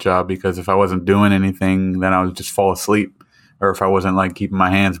office job because if I wasn't doing anything, then I would just fall asleep. Or if I wasn't like keeping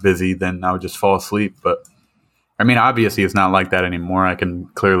my hands busy, then I would just fall asleep. But I mean, obviously, it's not like that anymore. I can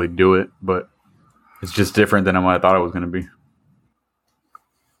clearly do it, but it's just different than what I thought it was going to be.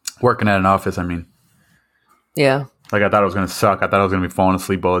 Working at an office, I mean, Yeah. like I thought it was going to suck. I thought I was going to be falling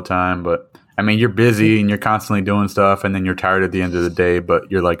asleep all the time, but I mean, you're busy and you're constantly doing stuff, and then you're tired at the end of the day,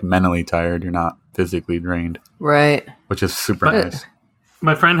 but you're like mentally tired. You're not physically drained, Right. which is super But- nice.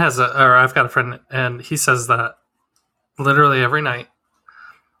 My friend I've got a friend, and he says that literally every night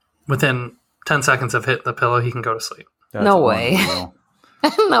within 10 seconds of hitting the pillow, he can go to sleep. That's No way. unreal.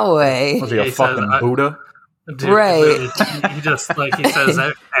 No way. Was he a He says, fucking Buddha? Dude, Right. literally, he just like he says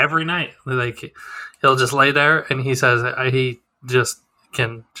every night, like he'll just lay there and he says he just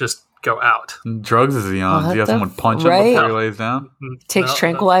can just go out. Drugs is he on? What Do you have the someone punch him right? before he lays down? Takes No,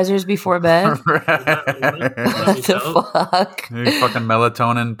 tranquilizers before bed. What that's- the fuck? Maybe fucking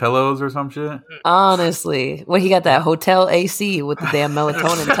melatonin pillows or some shit. Honestly. Well, he got that hotel AC with the damn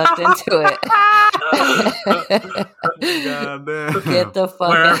melatonin tucked into it. God damn. Get the fuck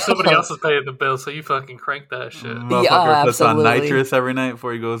Where out. somebody else is paying the bill, so you fucking crank that shit. Motherfucker puts on absolutely. nitrous every night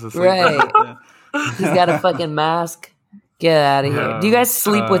before he goes to sleep. Right. He's got a fucking mask. Get out of here. Do you guys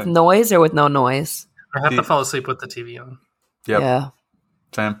sleep with noise or with no noise? I have to fall asleep with the TV on. Yep. Yeah.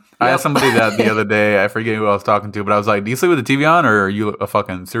 Same. I asked somebody that the other day. I forget who I was talking to, but I was like, "Do you sleep with the TV on, or are you a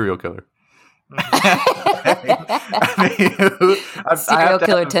fucking serial killer?" Serial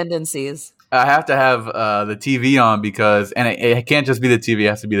killer tendencies. I have to have the TV on because, and it can't just be the TV. It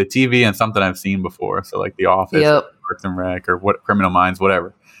has to be the TV and something I've seen before. So like The Office, Yep. or Parks and Rec, or what Criminal Minds,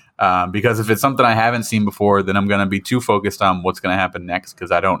 whatever. Because if it's something I haven't seen before, then I'm going to be too focused on what's going to happen next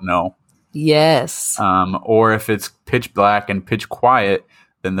because I don't know. Yes. Or if it's pitch black and pitch quiet,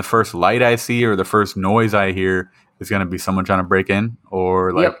 then the first light I see or the first noise I hear is going to be someone trying to break in,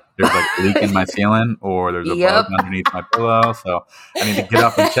 or like there's like a leak in my ceiling, or there's a bug underneath my pillow. So I need to get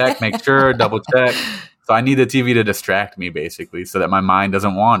up and check, make sure, double check. So I need the TV to distract me basically so that my mind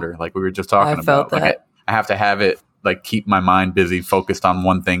doesn't wander like we were just talking I felt about. that. Like I have to have it like keep my mind busy, focused on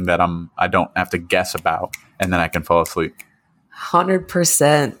one thing that I don't have to guess about, and then I can fall asleep.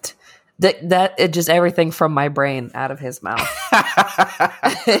 100%. That it just everything from my brain out of his mouth. I've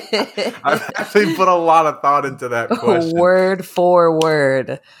actually put a lot of thought into that question. Word for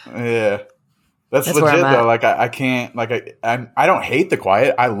word. Yeah. That's where legit I'm though. at. Like I can't like I don't hate the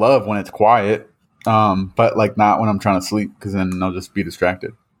quiet. I love when it's quiet. But like not when I'm trying to sleep because then I'll just be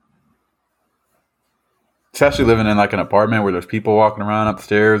distracted. Especially living in like an apartment where there's people walking around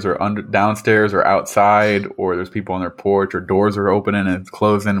upstairs or downstairs or outside, or there's people on their porch, or doors are opening and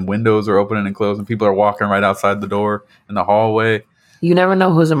closing, windows are opening and closing, people are walking right outside the door in the hallway. You never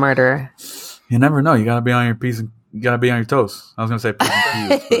know who's a murderer. You never know. You gotta be on your P's and you gotta be on your toes. I was gonna say P's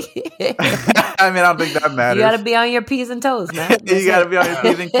and Q's, but I mean I don't think that matters. You gotta be on your P's and toes, man. You gotta be on your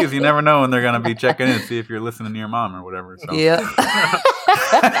P's and Q's. You never know when they're gonna be checking in to see if you're listening to your mom or whatever. So. Yeah.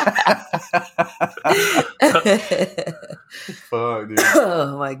 Fuck, dude.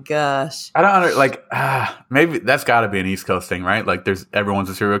 Oh my gosh. I don't maybe that's got to be an East Coast thing, right? Like, everyone's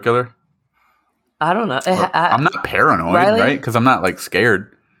a serial killer. I don't know. I'm not paranoid, Riley? right? Because I'm not like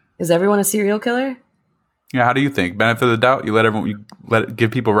scared. Is everyone a serial killer? Yeah. How do you think? Benefit of the doubt. You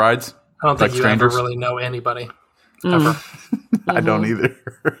give people rides. I don't think Like you strangers? ever really know anybody. Mm. Ever. I don't either.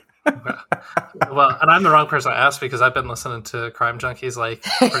 Well, and I'm the wrong person to ask because I've been listening to Crime Junkies like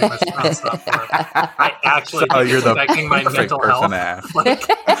pretty much nonstop. I actually Oh, think you're it's the affecting my perfect mental person health. to ask. Like,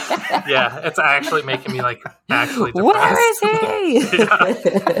 yeah, it's actually making me like actually depressed. Where is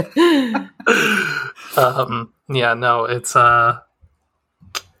he? Yeah, no, it's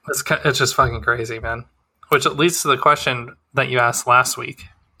just fucking crazy, man. Which leads to the question that you asked last week.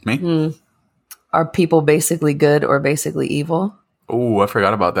 Me? Are people basically good or basically evil? Oh, I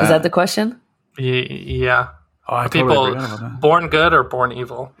forgot about that. Is that the question? Yeah, Oh, I people totally forgot about that. born good or born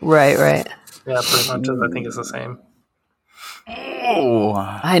evil? Right. Yeah, pretty much. I think it's the same. Oh,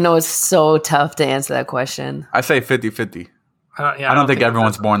 I know it's so tough to answer that question. I say 50-50. Yeah, I don't think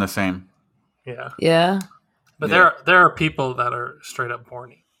everyone's born the same. Yeah, Yeah. but Yeah. there are people that are straight up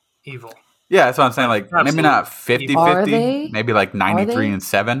born evil. Yeah, that's what I'm saying. Like, maybe not Are they? 50-50, maybe like 93 they? and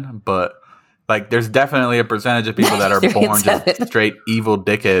 7, but like there's definitely a percentage of people that are 93 and born just 7. straight evil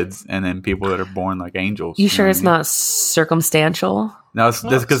dickheads, and then people that are born like angels. You sure know it's what I mean? not circumstantial? No, it's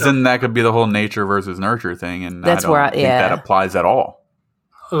just because then that could be the whole nature versus nurture thing, and That's I don't where think that applies at all.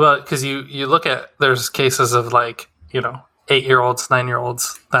 Well, because you look at there's cases of 8-year-olds,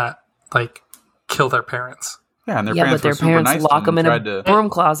 9-year-olds that like kill their parents. Yeah, and their Yeah, parents but their were super parents nice lock to them in tried a to broom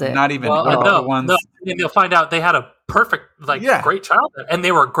closet. not even Well, what about no, the ones. no, and you'll find out they had a perfect, great childhood, and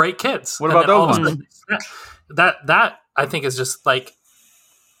they were great kids. What And about then all those of a sudden- That I think is just like,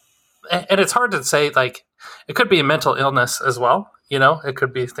 and it's hard to say. Like, it could be a mental illness as well. You know, it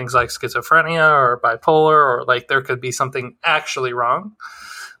could be things like schizophrenia or bipolar, or like there could be something actually wrong.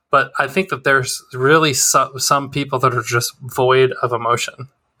 But I think that there's really some people that are just void of emotion,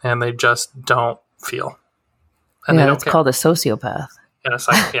 and they just don't feel. And they Yeah, don't it's care. called a sociopath. And it's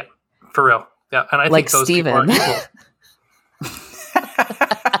like, yeah, for real. Yeah, and I Like think those people are Steven. evil.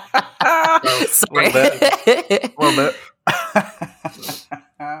 Sorry. A little bit.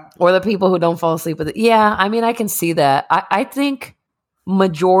 Or the people who don't fall asleep with it. Yeah, I mean, I can see that. I think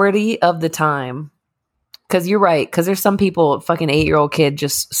majority of the time, because you're right, because there's some people, fucking 8-year-old kid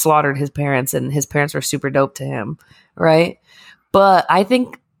just slaughtered his parents and his parents were super dope to him, right? But I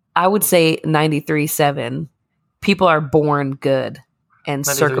think I would say 93.7, people are born good and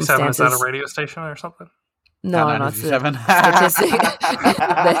 93.7, circumstances. is that a radio station or something? No, it's a statistic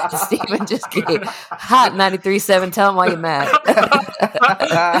that Steven just gave. Hot 93.7. Tell him why you're mad.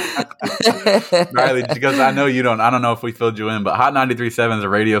 Riley, because I know you don't. I don't know if we filled you in, but Hot 93.7 is a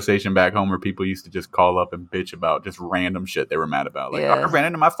radio station back home where people used to just call up and bitch about just random shit they were mad about. Like, I ran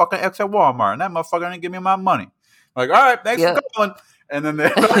into my fucking ex at Walmart and that motherfucker didn't give me my money. Like, all right, thanks for calling. And then they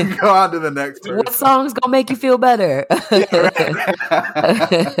go on to the next person. What song's gonna make you feel better? There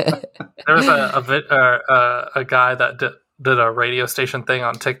was a guy that did a radio station thing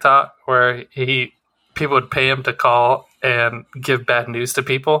on TikTok where people would pay him to call and give bad news to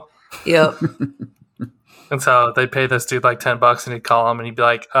people. Yep. And so they'd pay this dude like $10 and he'd call him and he'd be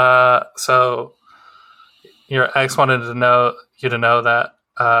like, so your ex wanted to know that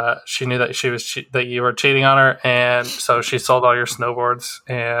she knew that that you were cheating on her, and so she sold all your snowboards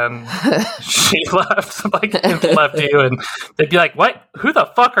and she left you, and they'd be like, "What? Who the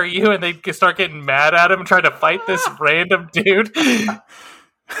fuck are you?" And they'd start getting mad at him and trying to fight this random dude.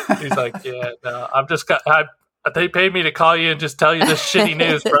 He's like, "Yeah, no, they paid me to call you and just tell you this shitty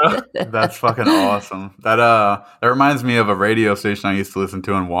news, bro." That's fucking awesome. That reminds me of a radio station I used to listen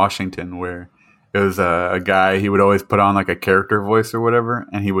to in Washington where it was a guy, he would always put on like a character voice or whatever,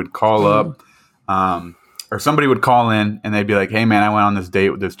 and he would call up, or somebody would call in and they'd be like, "Hey man, I went on this date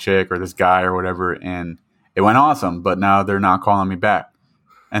with this chick or this guy or whatever, and it went awesome, but now they're not calling me back."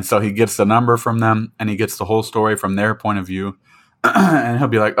 And so he gets the number from them and he gets the whole story from their point of view. And he'll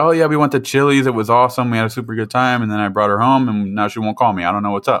be like, "Oh yeah, we went to Chili's. It was awesome. We had a super good time. And then I brought her home and now she won't call me. I don't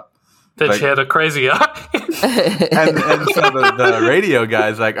know what's up." That she had a crazy eye. and so the radio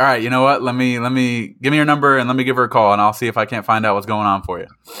guy's like, "All right, you know what? Let me give me your number and let me give her a call and I'll see if I can't find out what's going on for you."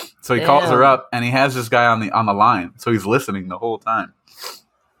 So he calls her up and he has this guy on the line. So he's listening the whole time.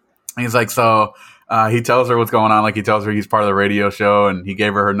 And he's like, he tells her what's going on. Like he tells her he's part of the radio show and he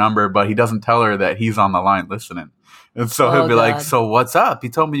gave her number, but he doesn't tell her that he's on the line listening. And so he'll be like, "So what's up? He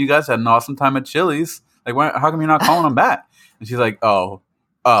told me you guys had an awesome time at Chili's. Like, how come you're not calling him back?" And she's like, oh,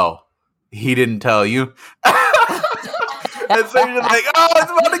 he didn't tell you. And so you're like, "Oh,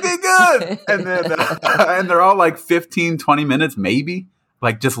 it's about to get good." And then and they're all like 15, 20 minutes, maybe.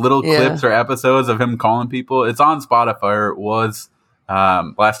 Like just little clips or episodes of him calling people. It's on Spotify, or it was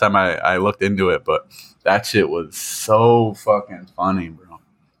last time I looked into it, but that shit was so fucking funny, bro.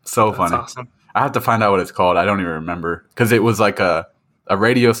 So funny. Awesome. I have to find out what it's called. I don't even remember. Because it was like a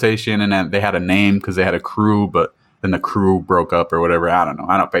radio station and then they had a name because they had a crew, but then the crew broke up or whatever. I don't know.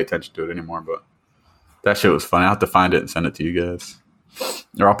 I don't pay attention to it anymore, but that shit was funny. I'll have to find it and send it to you guys.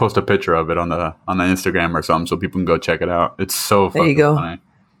 Or I'll post a picture of it on the Instagram or something so people can go check it out. It's so fucking funny.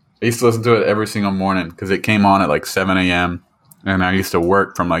 I used to listen to it every single morning because it came on at like 7 a.m. And I used to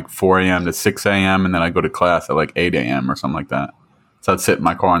work from like 4 a.m. to 6 a.m. and then I'd go to class at like 8 a.m. or something like that. So I'd sit in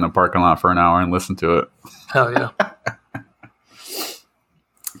my car in the parking lot for an hour and listen to it. Hell yeah.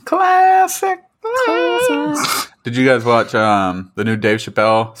 Classic. Did you guys watch the new Dave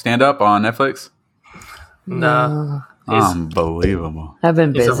Chappelle stand-up on Netflix? No. Unbelievable. I've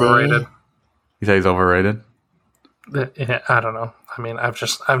been busy. He's overrated. You say he's overrated? I don't know. I mean,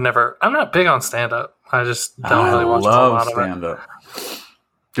 I'm not big on stand-up. I just don't really watch a lot of stand-up.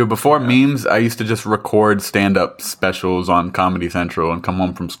 Dude, before memes, I used to just record stand-up specials on Comedy Central and come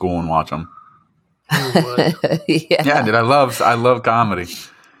home from school and watch them. Yeah, dude, I love comedy.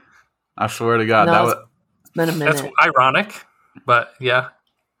 I swear to God, it's been a minute. That's ironic, but yeah.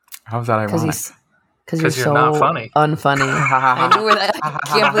 How is that ironic? Because you're so not funny. Unfunny. I knew where that. I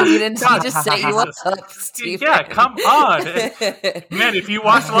can't believe you didn't just say you up, Steve. Yeah, come on, man. If you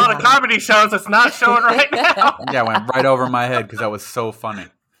watch a lot of comedy shows, it's not showing right now. Yeah, it went right over my head because that was so funny.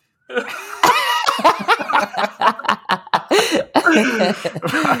 Fuck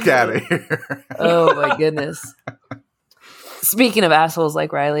out of here. Oh my goodness. Speaking of assholes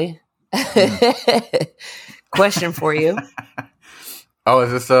like Riley, question for you. Oh,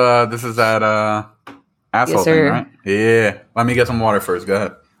 is this that asshole thing, right? Yeah. Let me get some water first. Go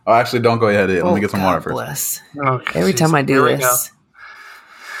ahead. Oh, actually, don't go ahead. Let me get some water first. Bless. Okay, every time I do this.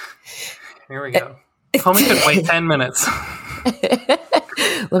 Here we go. Homie could wait 10 minutes.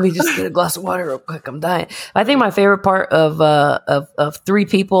 Let me just get a glass of water real quick. I'm dying. I think my favorite part of three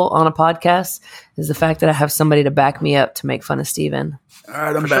people on a podcast is the fact that I have somebody to back me up to make fun of Steven. All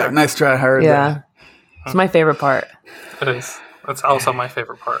right, I'm back. Sure. Nice try, Harry. Yeah. It's my favorite part. It is. That's also my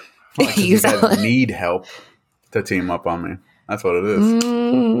favorite part. Well, 'cause you guys need help to team up on me. That's what it is.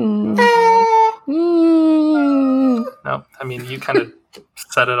 No, I mean, you kind of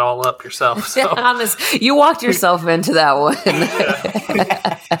set it all up yourself. So. Honest, you walked yourself into that one. Just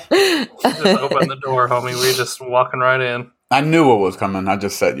open the door, homie. We're just walking right in. I knew what was coming. I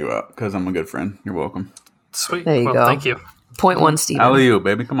just set you up because I'm a good friend. You're welcome. Sweet. There you go. Thank you. Point one, Steven. Alley-oo,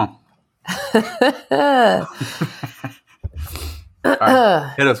 baby. Come on. All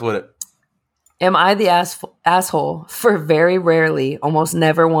right, hit us with it. Am I the asshole for very rarely, almost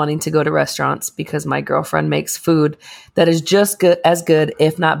never wanting to go to restaurants because my girlfriend makes food that is just as good,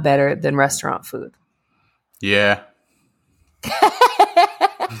 if not better, than restaurant food? Yeah. You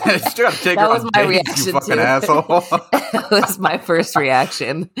still gotta take That her was on my dates, reaction you fucking to it. asshole. That was my first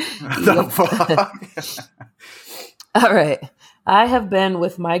reaction. The fuck? All right. I have been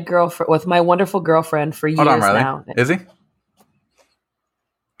with my wonderful girlfriend for years Hold on, Riley. now. Is he?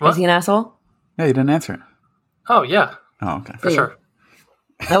 What? Is he an asshole? Yeah, you didn't answer it. Oh, yeah, Oh, okay. for sure.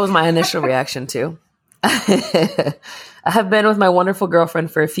 That was my initial reaction too. I have been with my wonderful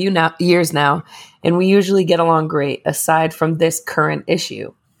girlfriend for a few years now, and we usually get along great, aside from this current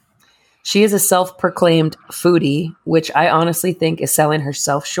issue. She is a self-proclaimed foodie, which I honestly think is selling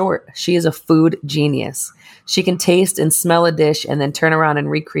herself short. She is a food genius. She can taste and smell a dish and then turn around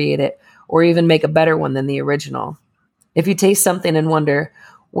and recreate it, or even make a better one than the original. If you taste something and wonder,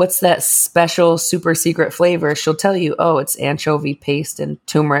 what's that special super secret flavor? She'll tell you, oh, it's anchovy paste and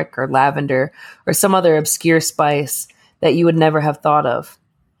turmeric or lavender or some other obscure spice that you would never have thought of.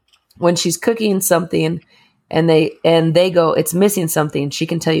 When she's cooking something and they go, it's missing something, she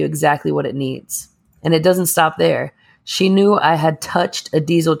can tell you exactly what it needs. And it doesn't stop there. She knew I had touched a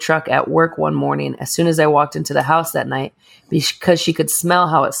diesel truck at work one morning as soon as I walked into the house that night because she could smell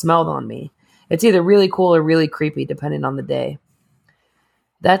how it smelled on me. It's either really cool or really creepy, depending on the day.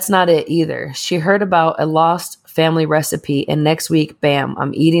 That's not it either. She heard about a lost family recipe, and next week, bam,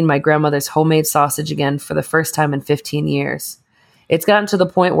 I'm eating my grandmother's homemade sausage again for the first time in 15 years. It's gotten to the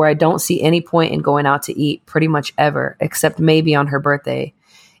point where I don't see any point in going out to eat pretty much ever, except maybe on her birthday.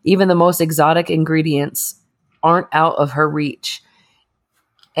 Even the most exotic ingredients aren't out of her reach.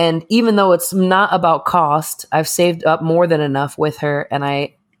 And even though it's not about cost, I've saved up more than enough with her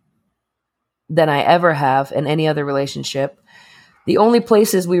than I ever have in any other relationship. The only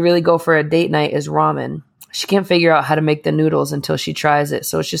places we really go for a date night is ramen. She can't figure out how to make the noodles until she tries it,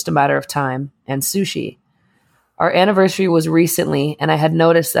 so it's just a matter of time. And sushi. Our anniversary was recently, and I had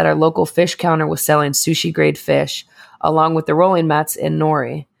noticed that our local fish counter was selling sushi-grade fish, along with the rolling mats and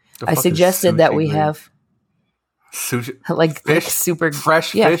nori. I suggested that we have sushi, like fish, super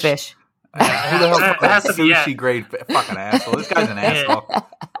fresh yeah, fish. fish. Who the hell It has to be, yeah. sushi grade fucking asshole? This guy's an asshole.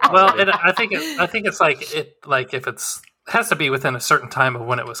 Well, I think it's like if it has to be within a certain time of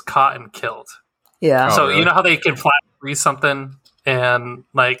when it was caught and killed. Yeah. Oh, So really? you know how they can flash freeze something and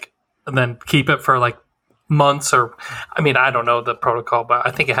then keep it for like months, or I mean, I don't know the protocol, but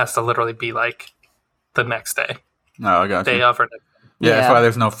I think it has to literally be like the next day, No, I got day you. of or next. Yeah, that's Yeah. why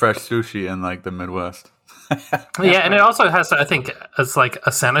there's no fresh sushi in like the Midwest. Yeah, and it also has to, I think, it's like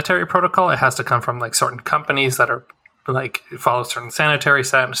a sanitary protocol. It has to come from like certain companies that are like follow certain sanitary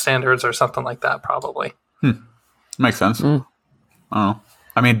standards or something like that, probably. Makes sense. Mm. I don't know.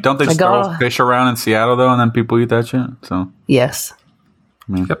 I mean, don't they just I throw got- fish around in Seattle though, and then people eat that shit? So, Yes.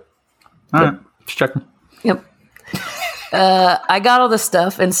 I mean, Yep. all right, just checking. Yep. I got all the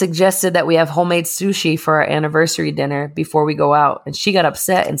stuff and suggested that we have homemade sushi for our anniversary dinner before we go out. And she got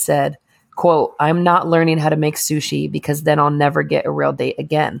upset and said, quote, I'm not learning how to make sushi because then I'll never get a real date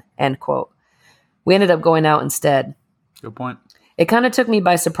again, end quote. We ended up going out instead. Good point. It kind of took me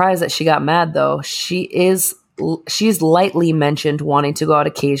by surprise that she got mad, though. She's lightly mentioned wanting to go out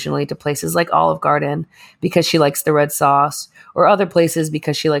occasionally to places like Olive Garden because she likes the red sauce, or other places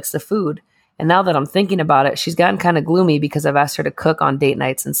because she likes the food. And now that I'm thinking about it, she's gotten kind of gloomy because I've asked her to cook on date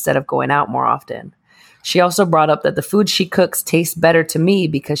nights instead of going out more often. She also brought up that the food she cooks tastes better to me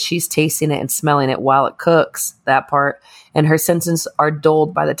because she's tasting it and smelling it while it cooks, that part, and her senses are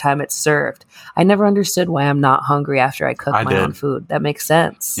dulled by the time it's served. I never understood why I'm not hungry after I cook my own food. That makes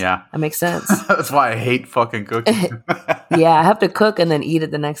sense. Yeah. That makes sense. That's why I hate fucking cooking. Yeah, I have to cook and then eat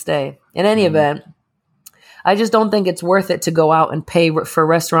it the next day. In any event, I just don't think it's worth it to go out and pay for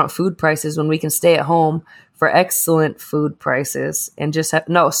restaurant food prices when we can stay at home for excellent food prices and just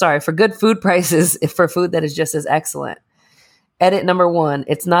for good food prices for food that is just as excellent. Edit number 1,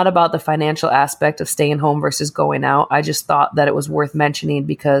 it's not about the financial aspect of staying home versus going out. I just thought that it was worth mentioning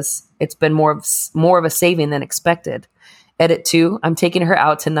because it's been more of a saving than expected. Edit 2, I'm taking her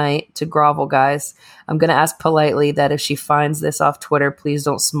out tonight to grovel, guys. I'm going to ask politely that if she finds this off Twitter, please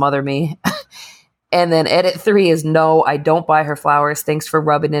don't smother me. And then edit 3 is no, I don't buy her flowers. Thanks for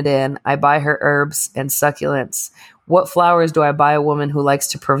rubbing it in. I buy her herbs and succulents. What flowers do I buy a woman who likes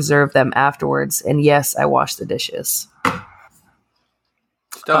to preserve them afterwards? And yes, I wash the dishes.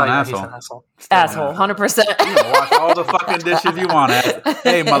 Still an yeah, asshole. he's an asshole. Asshole, 100%. You can wash all the fucking dishes you want.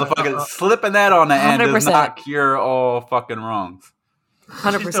 Hey, motherfucker, slipping that on the end does 100%. not cure all fucking wrongs. She's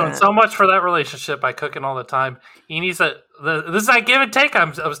doing 100%. so much for that relationship by cooking all the time. He needs this is that give and take I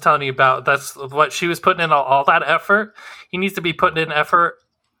was telling you about. That's what she was putting in all that effort. He needs to be putting in effort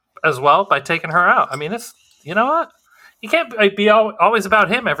as well by taking her out. I mean, it's, you know what? You can't be always about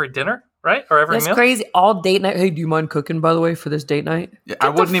him every dinner, right? Or every That's meal. crazy. All date night. Hey, do you mind cooking, by the way, for this date night? Yeah, Get I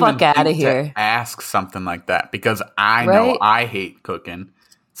wouldn't the even fuck outta think here. to ask something like that because I know Right? I hate cooking.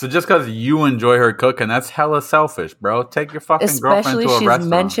 So just because you enjoy her cooking, that's hella selfish, bro. Take your fucking Especially girlfriend to a she's restaurant.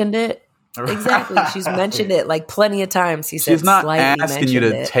 mentioned it. Exactly. She's mentioned it like plenty of times. He said She's not slightly asking you to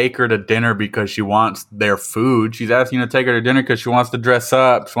mentioned it. take her to dinner because she wants their food. She's asking you to take her to dinner because she wants to dress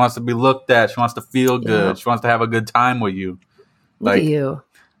up. She wants to be looked at. She wants to feel good. Yeah. She wants to have a good time with you. Look Like, at you.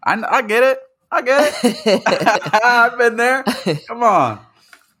 I get it. I get it. I've been there. Come on.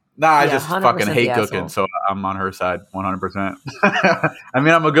 Nah, I Yeah, just 100% fucking hate the cooking, asshole. so I'm on her side 100%. I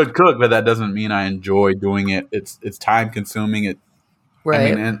mean, I'm a good cook, but that doesn't mean I enjoy doing it. It's time consuming. I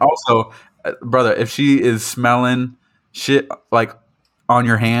Right. mean, and also, brother, if she is smelling shit like on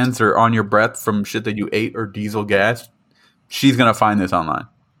your hands or on your breath from shit that you ate or diesel gas, she's gonna find this online.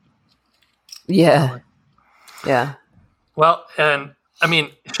 Yeah. Yeah. Well, and I mean,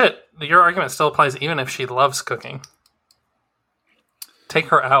 shit, your argument still applies even if she loves cooking. Take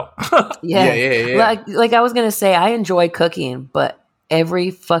her out. Yeah. Yeah. Like I was gonna say, I enjoy cooking, but every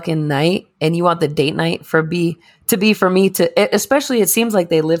fucking night, and you want the date night to be for me to, especially it seems like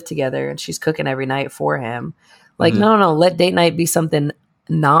they live together and she's cooking every night for him. Like, no, let date night be something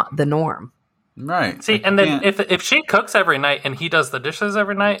not the norm. Right. See, Like, and you then can't- if she cooks every night and he does the dishes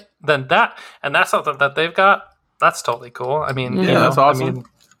every night, then that's something that they've got. That's totally cool. I mean, Yeah, you know, that's awesome. I mean,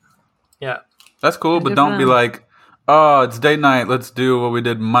 yeah. that's cool, but Good don't for be them. like, oh, it's date night. Let's do what we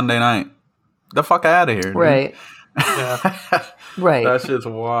did Monday night. The fuck out of here, dude. Right. Yeah. Right. That shit's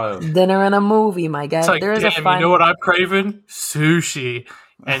wild. Dinner and a movie, my guy. It's like, There is a damn, fine. you know what I'm craving? Sushi.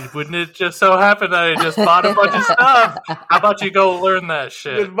 And wouldn't it just so happen that I just bought a bunch of stuff? How about you go learn that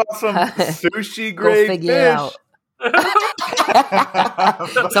shit? Just bought some sushi Go grade figure it fish. out.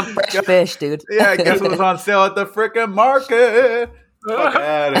 Some fresh fish, dude. Yeah, guess what was on sale at the freaking market? Fuck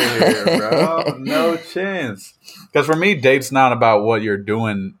out of here, bro. No chance. Because for me, date's not about what you're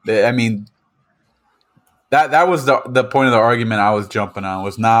doing. I mean, that was the point of the argument I was jumping on.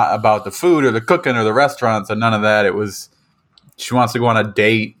 Was not about the food or the cooking or the restaurants or none of that. It was she wants to go on a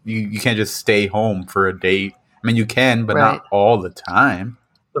date. You can't just stay home for a date. I mean, you can, but Right. not all the time.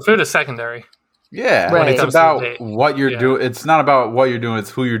 The food is secondary. Yeah, Right. it's Comes to a about date. what you're Yeah. doing. It's not about what you're doing. It's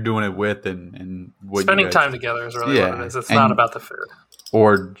who you're doing it with and what Spending you guys, time together is really Yeah, what it is. It's and- not about the food.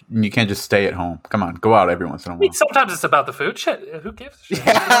 Or you can't just stay at home. Come on, go out every once in a I while. mean, sometimes it's about the food. Shit, who gives a shit?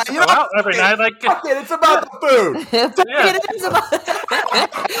 Yeah, Who wants to you go know, out every night. Like, Fuck it, it's about the food. Yeah.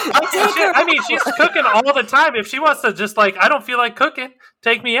 I mean, she's cooking all the time. If she wants to just like, I don't feel like cooking,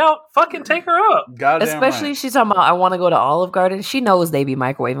 take me out. Fucking take her out. Goddamn Especially right. she's talking about I want to go to Olive Garden. She knows they be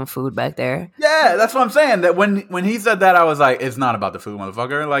microwaving food back there. Yeah, that's what I'm saying. That when he said that, I was like, it's not about the food,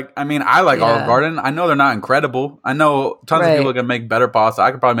 motherfucker. Like, I mean, I like Yeah. Olive Garden. I know they're not incredible. I know tons Right. of people can make better pasta.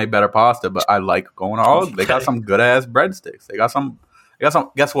 I could probably make better pasta, but I like going to Olive. They got Okay. some good ass breadsticks. They got some.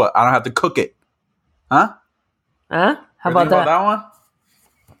 Guess what? I don't have to cook it. Huh? Huh? How Ever about think that? that one?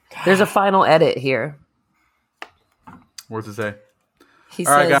 There's a final edit here. What's it say? He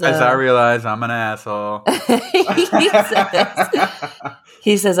All right, says, guys. I realize I'm an asshole.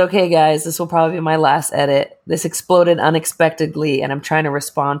 he says, okay, guys, this will probably be my last edit. This exploded unexpectedly, and I'm trying to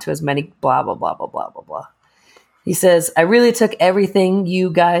respond to as many blah, blah, blah, blah, blah, blah, blah. He says, I really took everything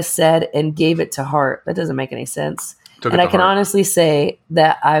you guys said and gave it to heart. That doesn't make any sense. Took And it I to can heart. honestly say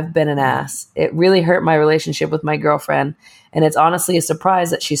that I've been an ass. It really hurt my relationship with my girlfriend. And it's honestly a surprise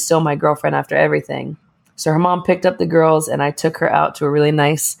that she's still my girlfriend after everything. So her mom picked up the girls and I took her out to a really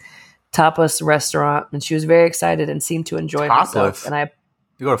nice tapas restaurant. And she was very excited and seemed to enjoy herself. Tapas? And I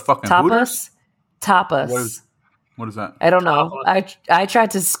You go to fucking Hooters? tapas. What is that? I don't know. Tapas. I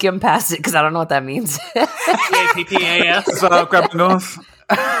tried to skim past it because I don't know what that means. TAPPAS. What's up, crap and goons?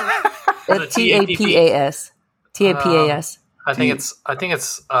 TAPAS. TAPAS. I think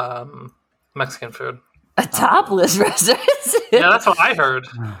it's Mexican food. A topless restaurant. Yeah, that's what I heard.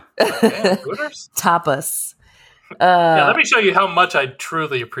 Damn, Hooters? Tapas. Yeah, let me show you how much I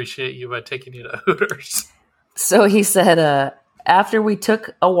truly appreciate you by taking you to Hooters. So he said, after we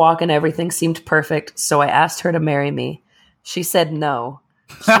took a walk and everything seemed perfect, so I asked her to marry me. She said no.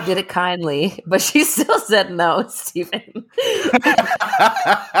 She did it kindly, but she still said no, Stephen.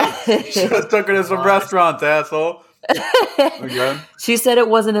 Just took her to some restaurants, asshole. Okay. She said it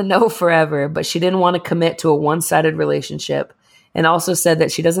wasn't a no forever, but she didn't want to commit to a one-sided relationship, and also said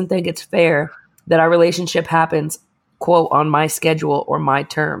that she doesn't think it's fair that our relationship happens, quote, on my schedule or my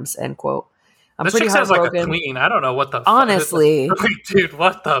terms, end quote. I'm this pretty chick sounds like a heartbroken. queen. I don't know what the Honestly. fuck. Dude,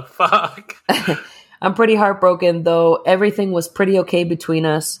 what the fuck? I'm pretty heartbroken, though everything was pretty okay between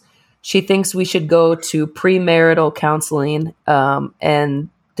us. She thinks we should go to premarital counseling, and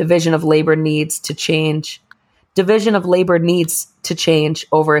Division of Labor needs to change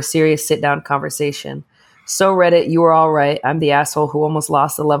over a serious sit-down conversation. So Reddit, you were all right. I'm the asshole who almost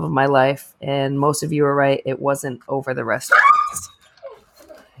lost the love of my life, and most of you were right. It wasn't over the restaurants.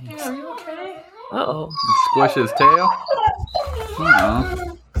 Yeah, are you okay? Uh-oh. Squish his tail?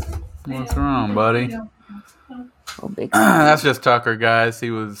 Oh. What's wrong, buddy? Oh, big That's just Tucker, guys. He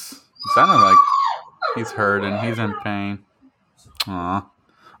sounded like he's hurting. He's in pain. Aw.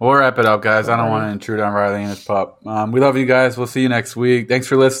 We'll wrap it up, guys. I don't want to intrude on Riley and his pup. We love you guys. We'll see you next week. Thanks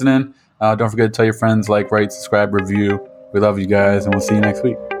for listening. Don't forget to tell your friends, like, rate, subscribe, review. We love you guys, and we'll see you next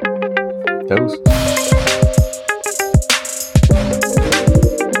week. Toast.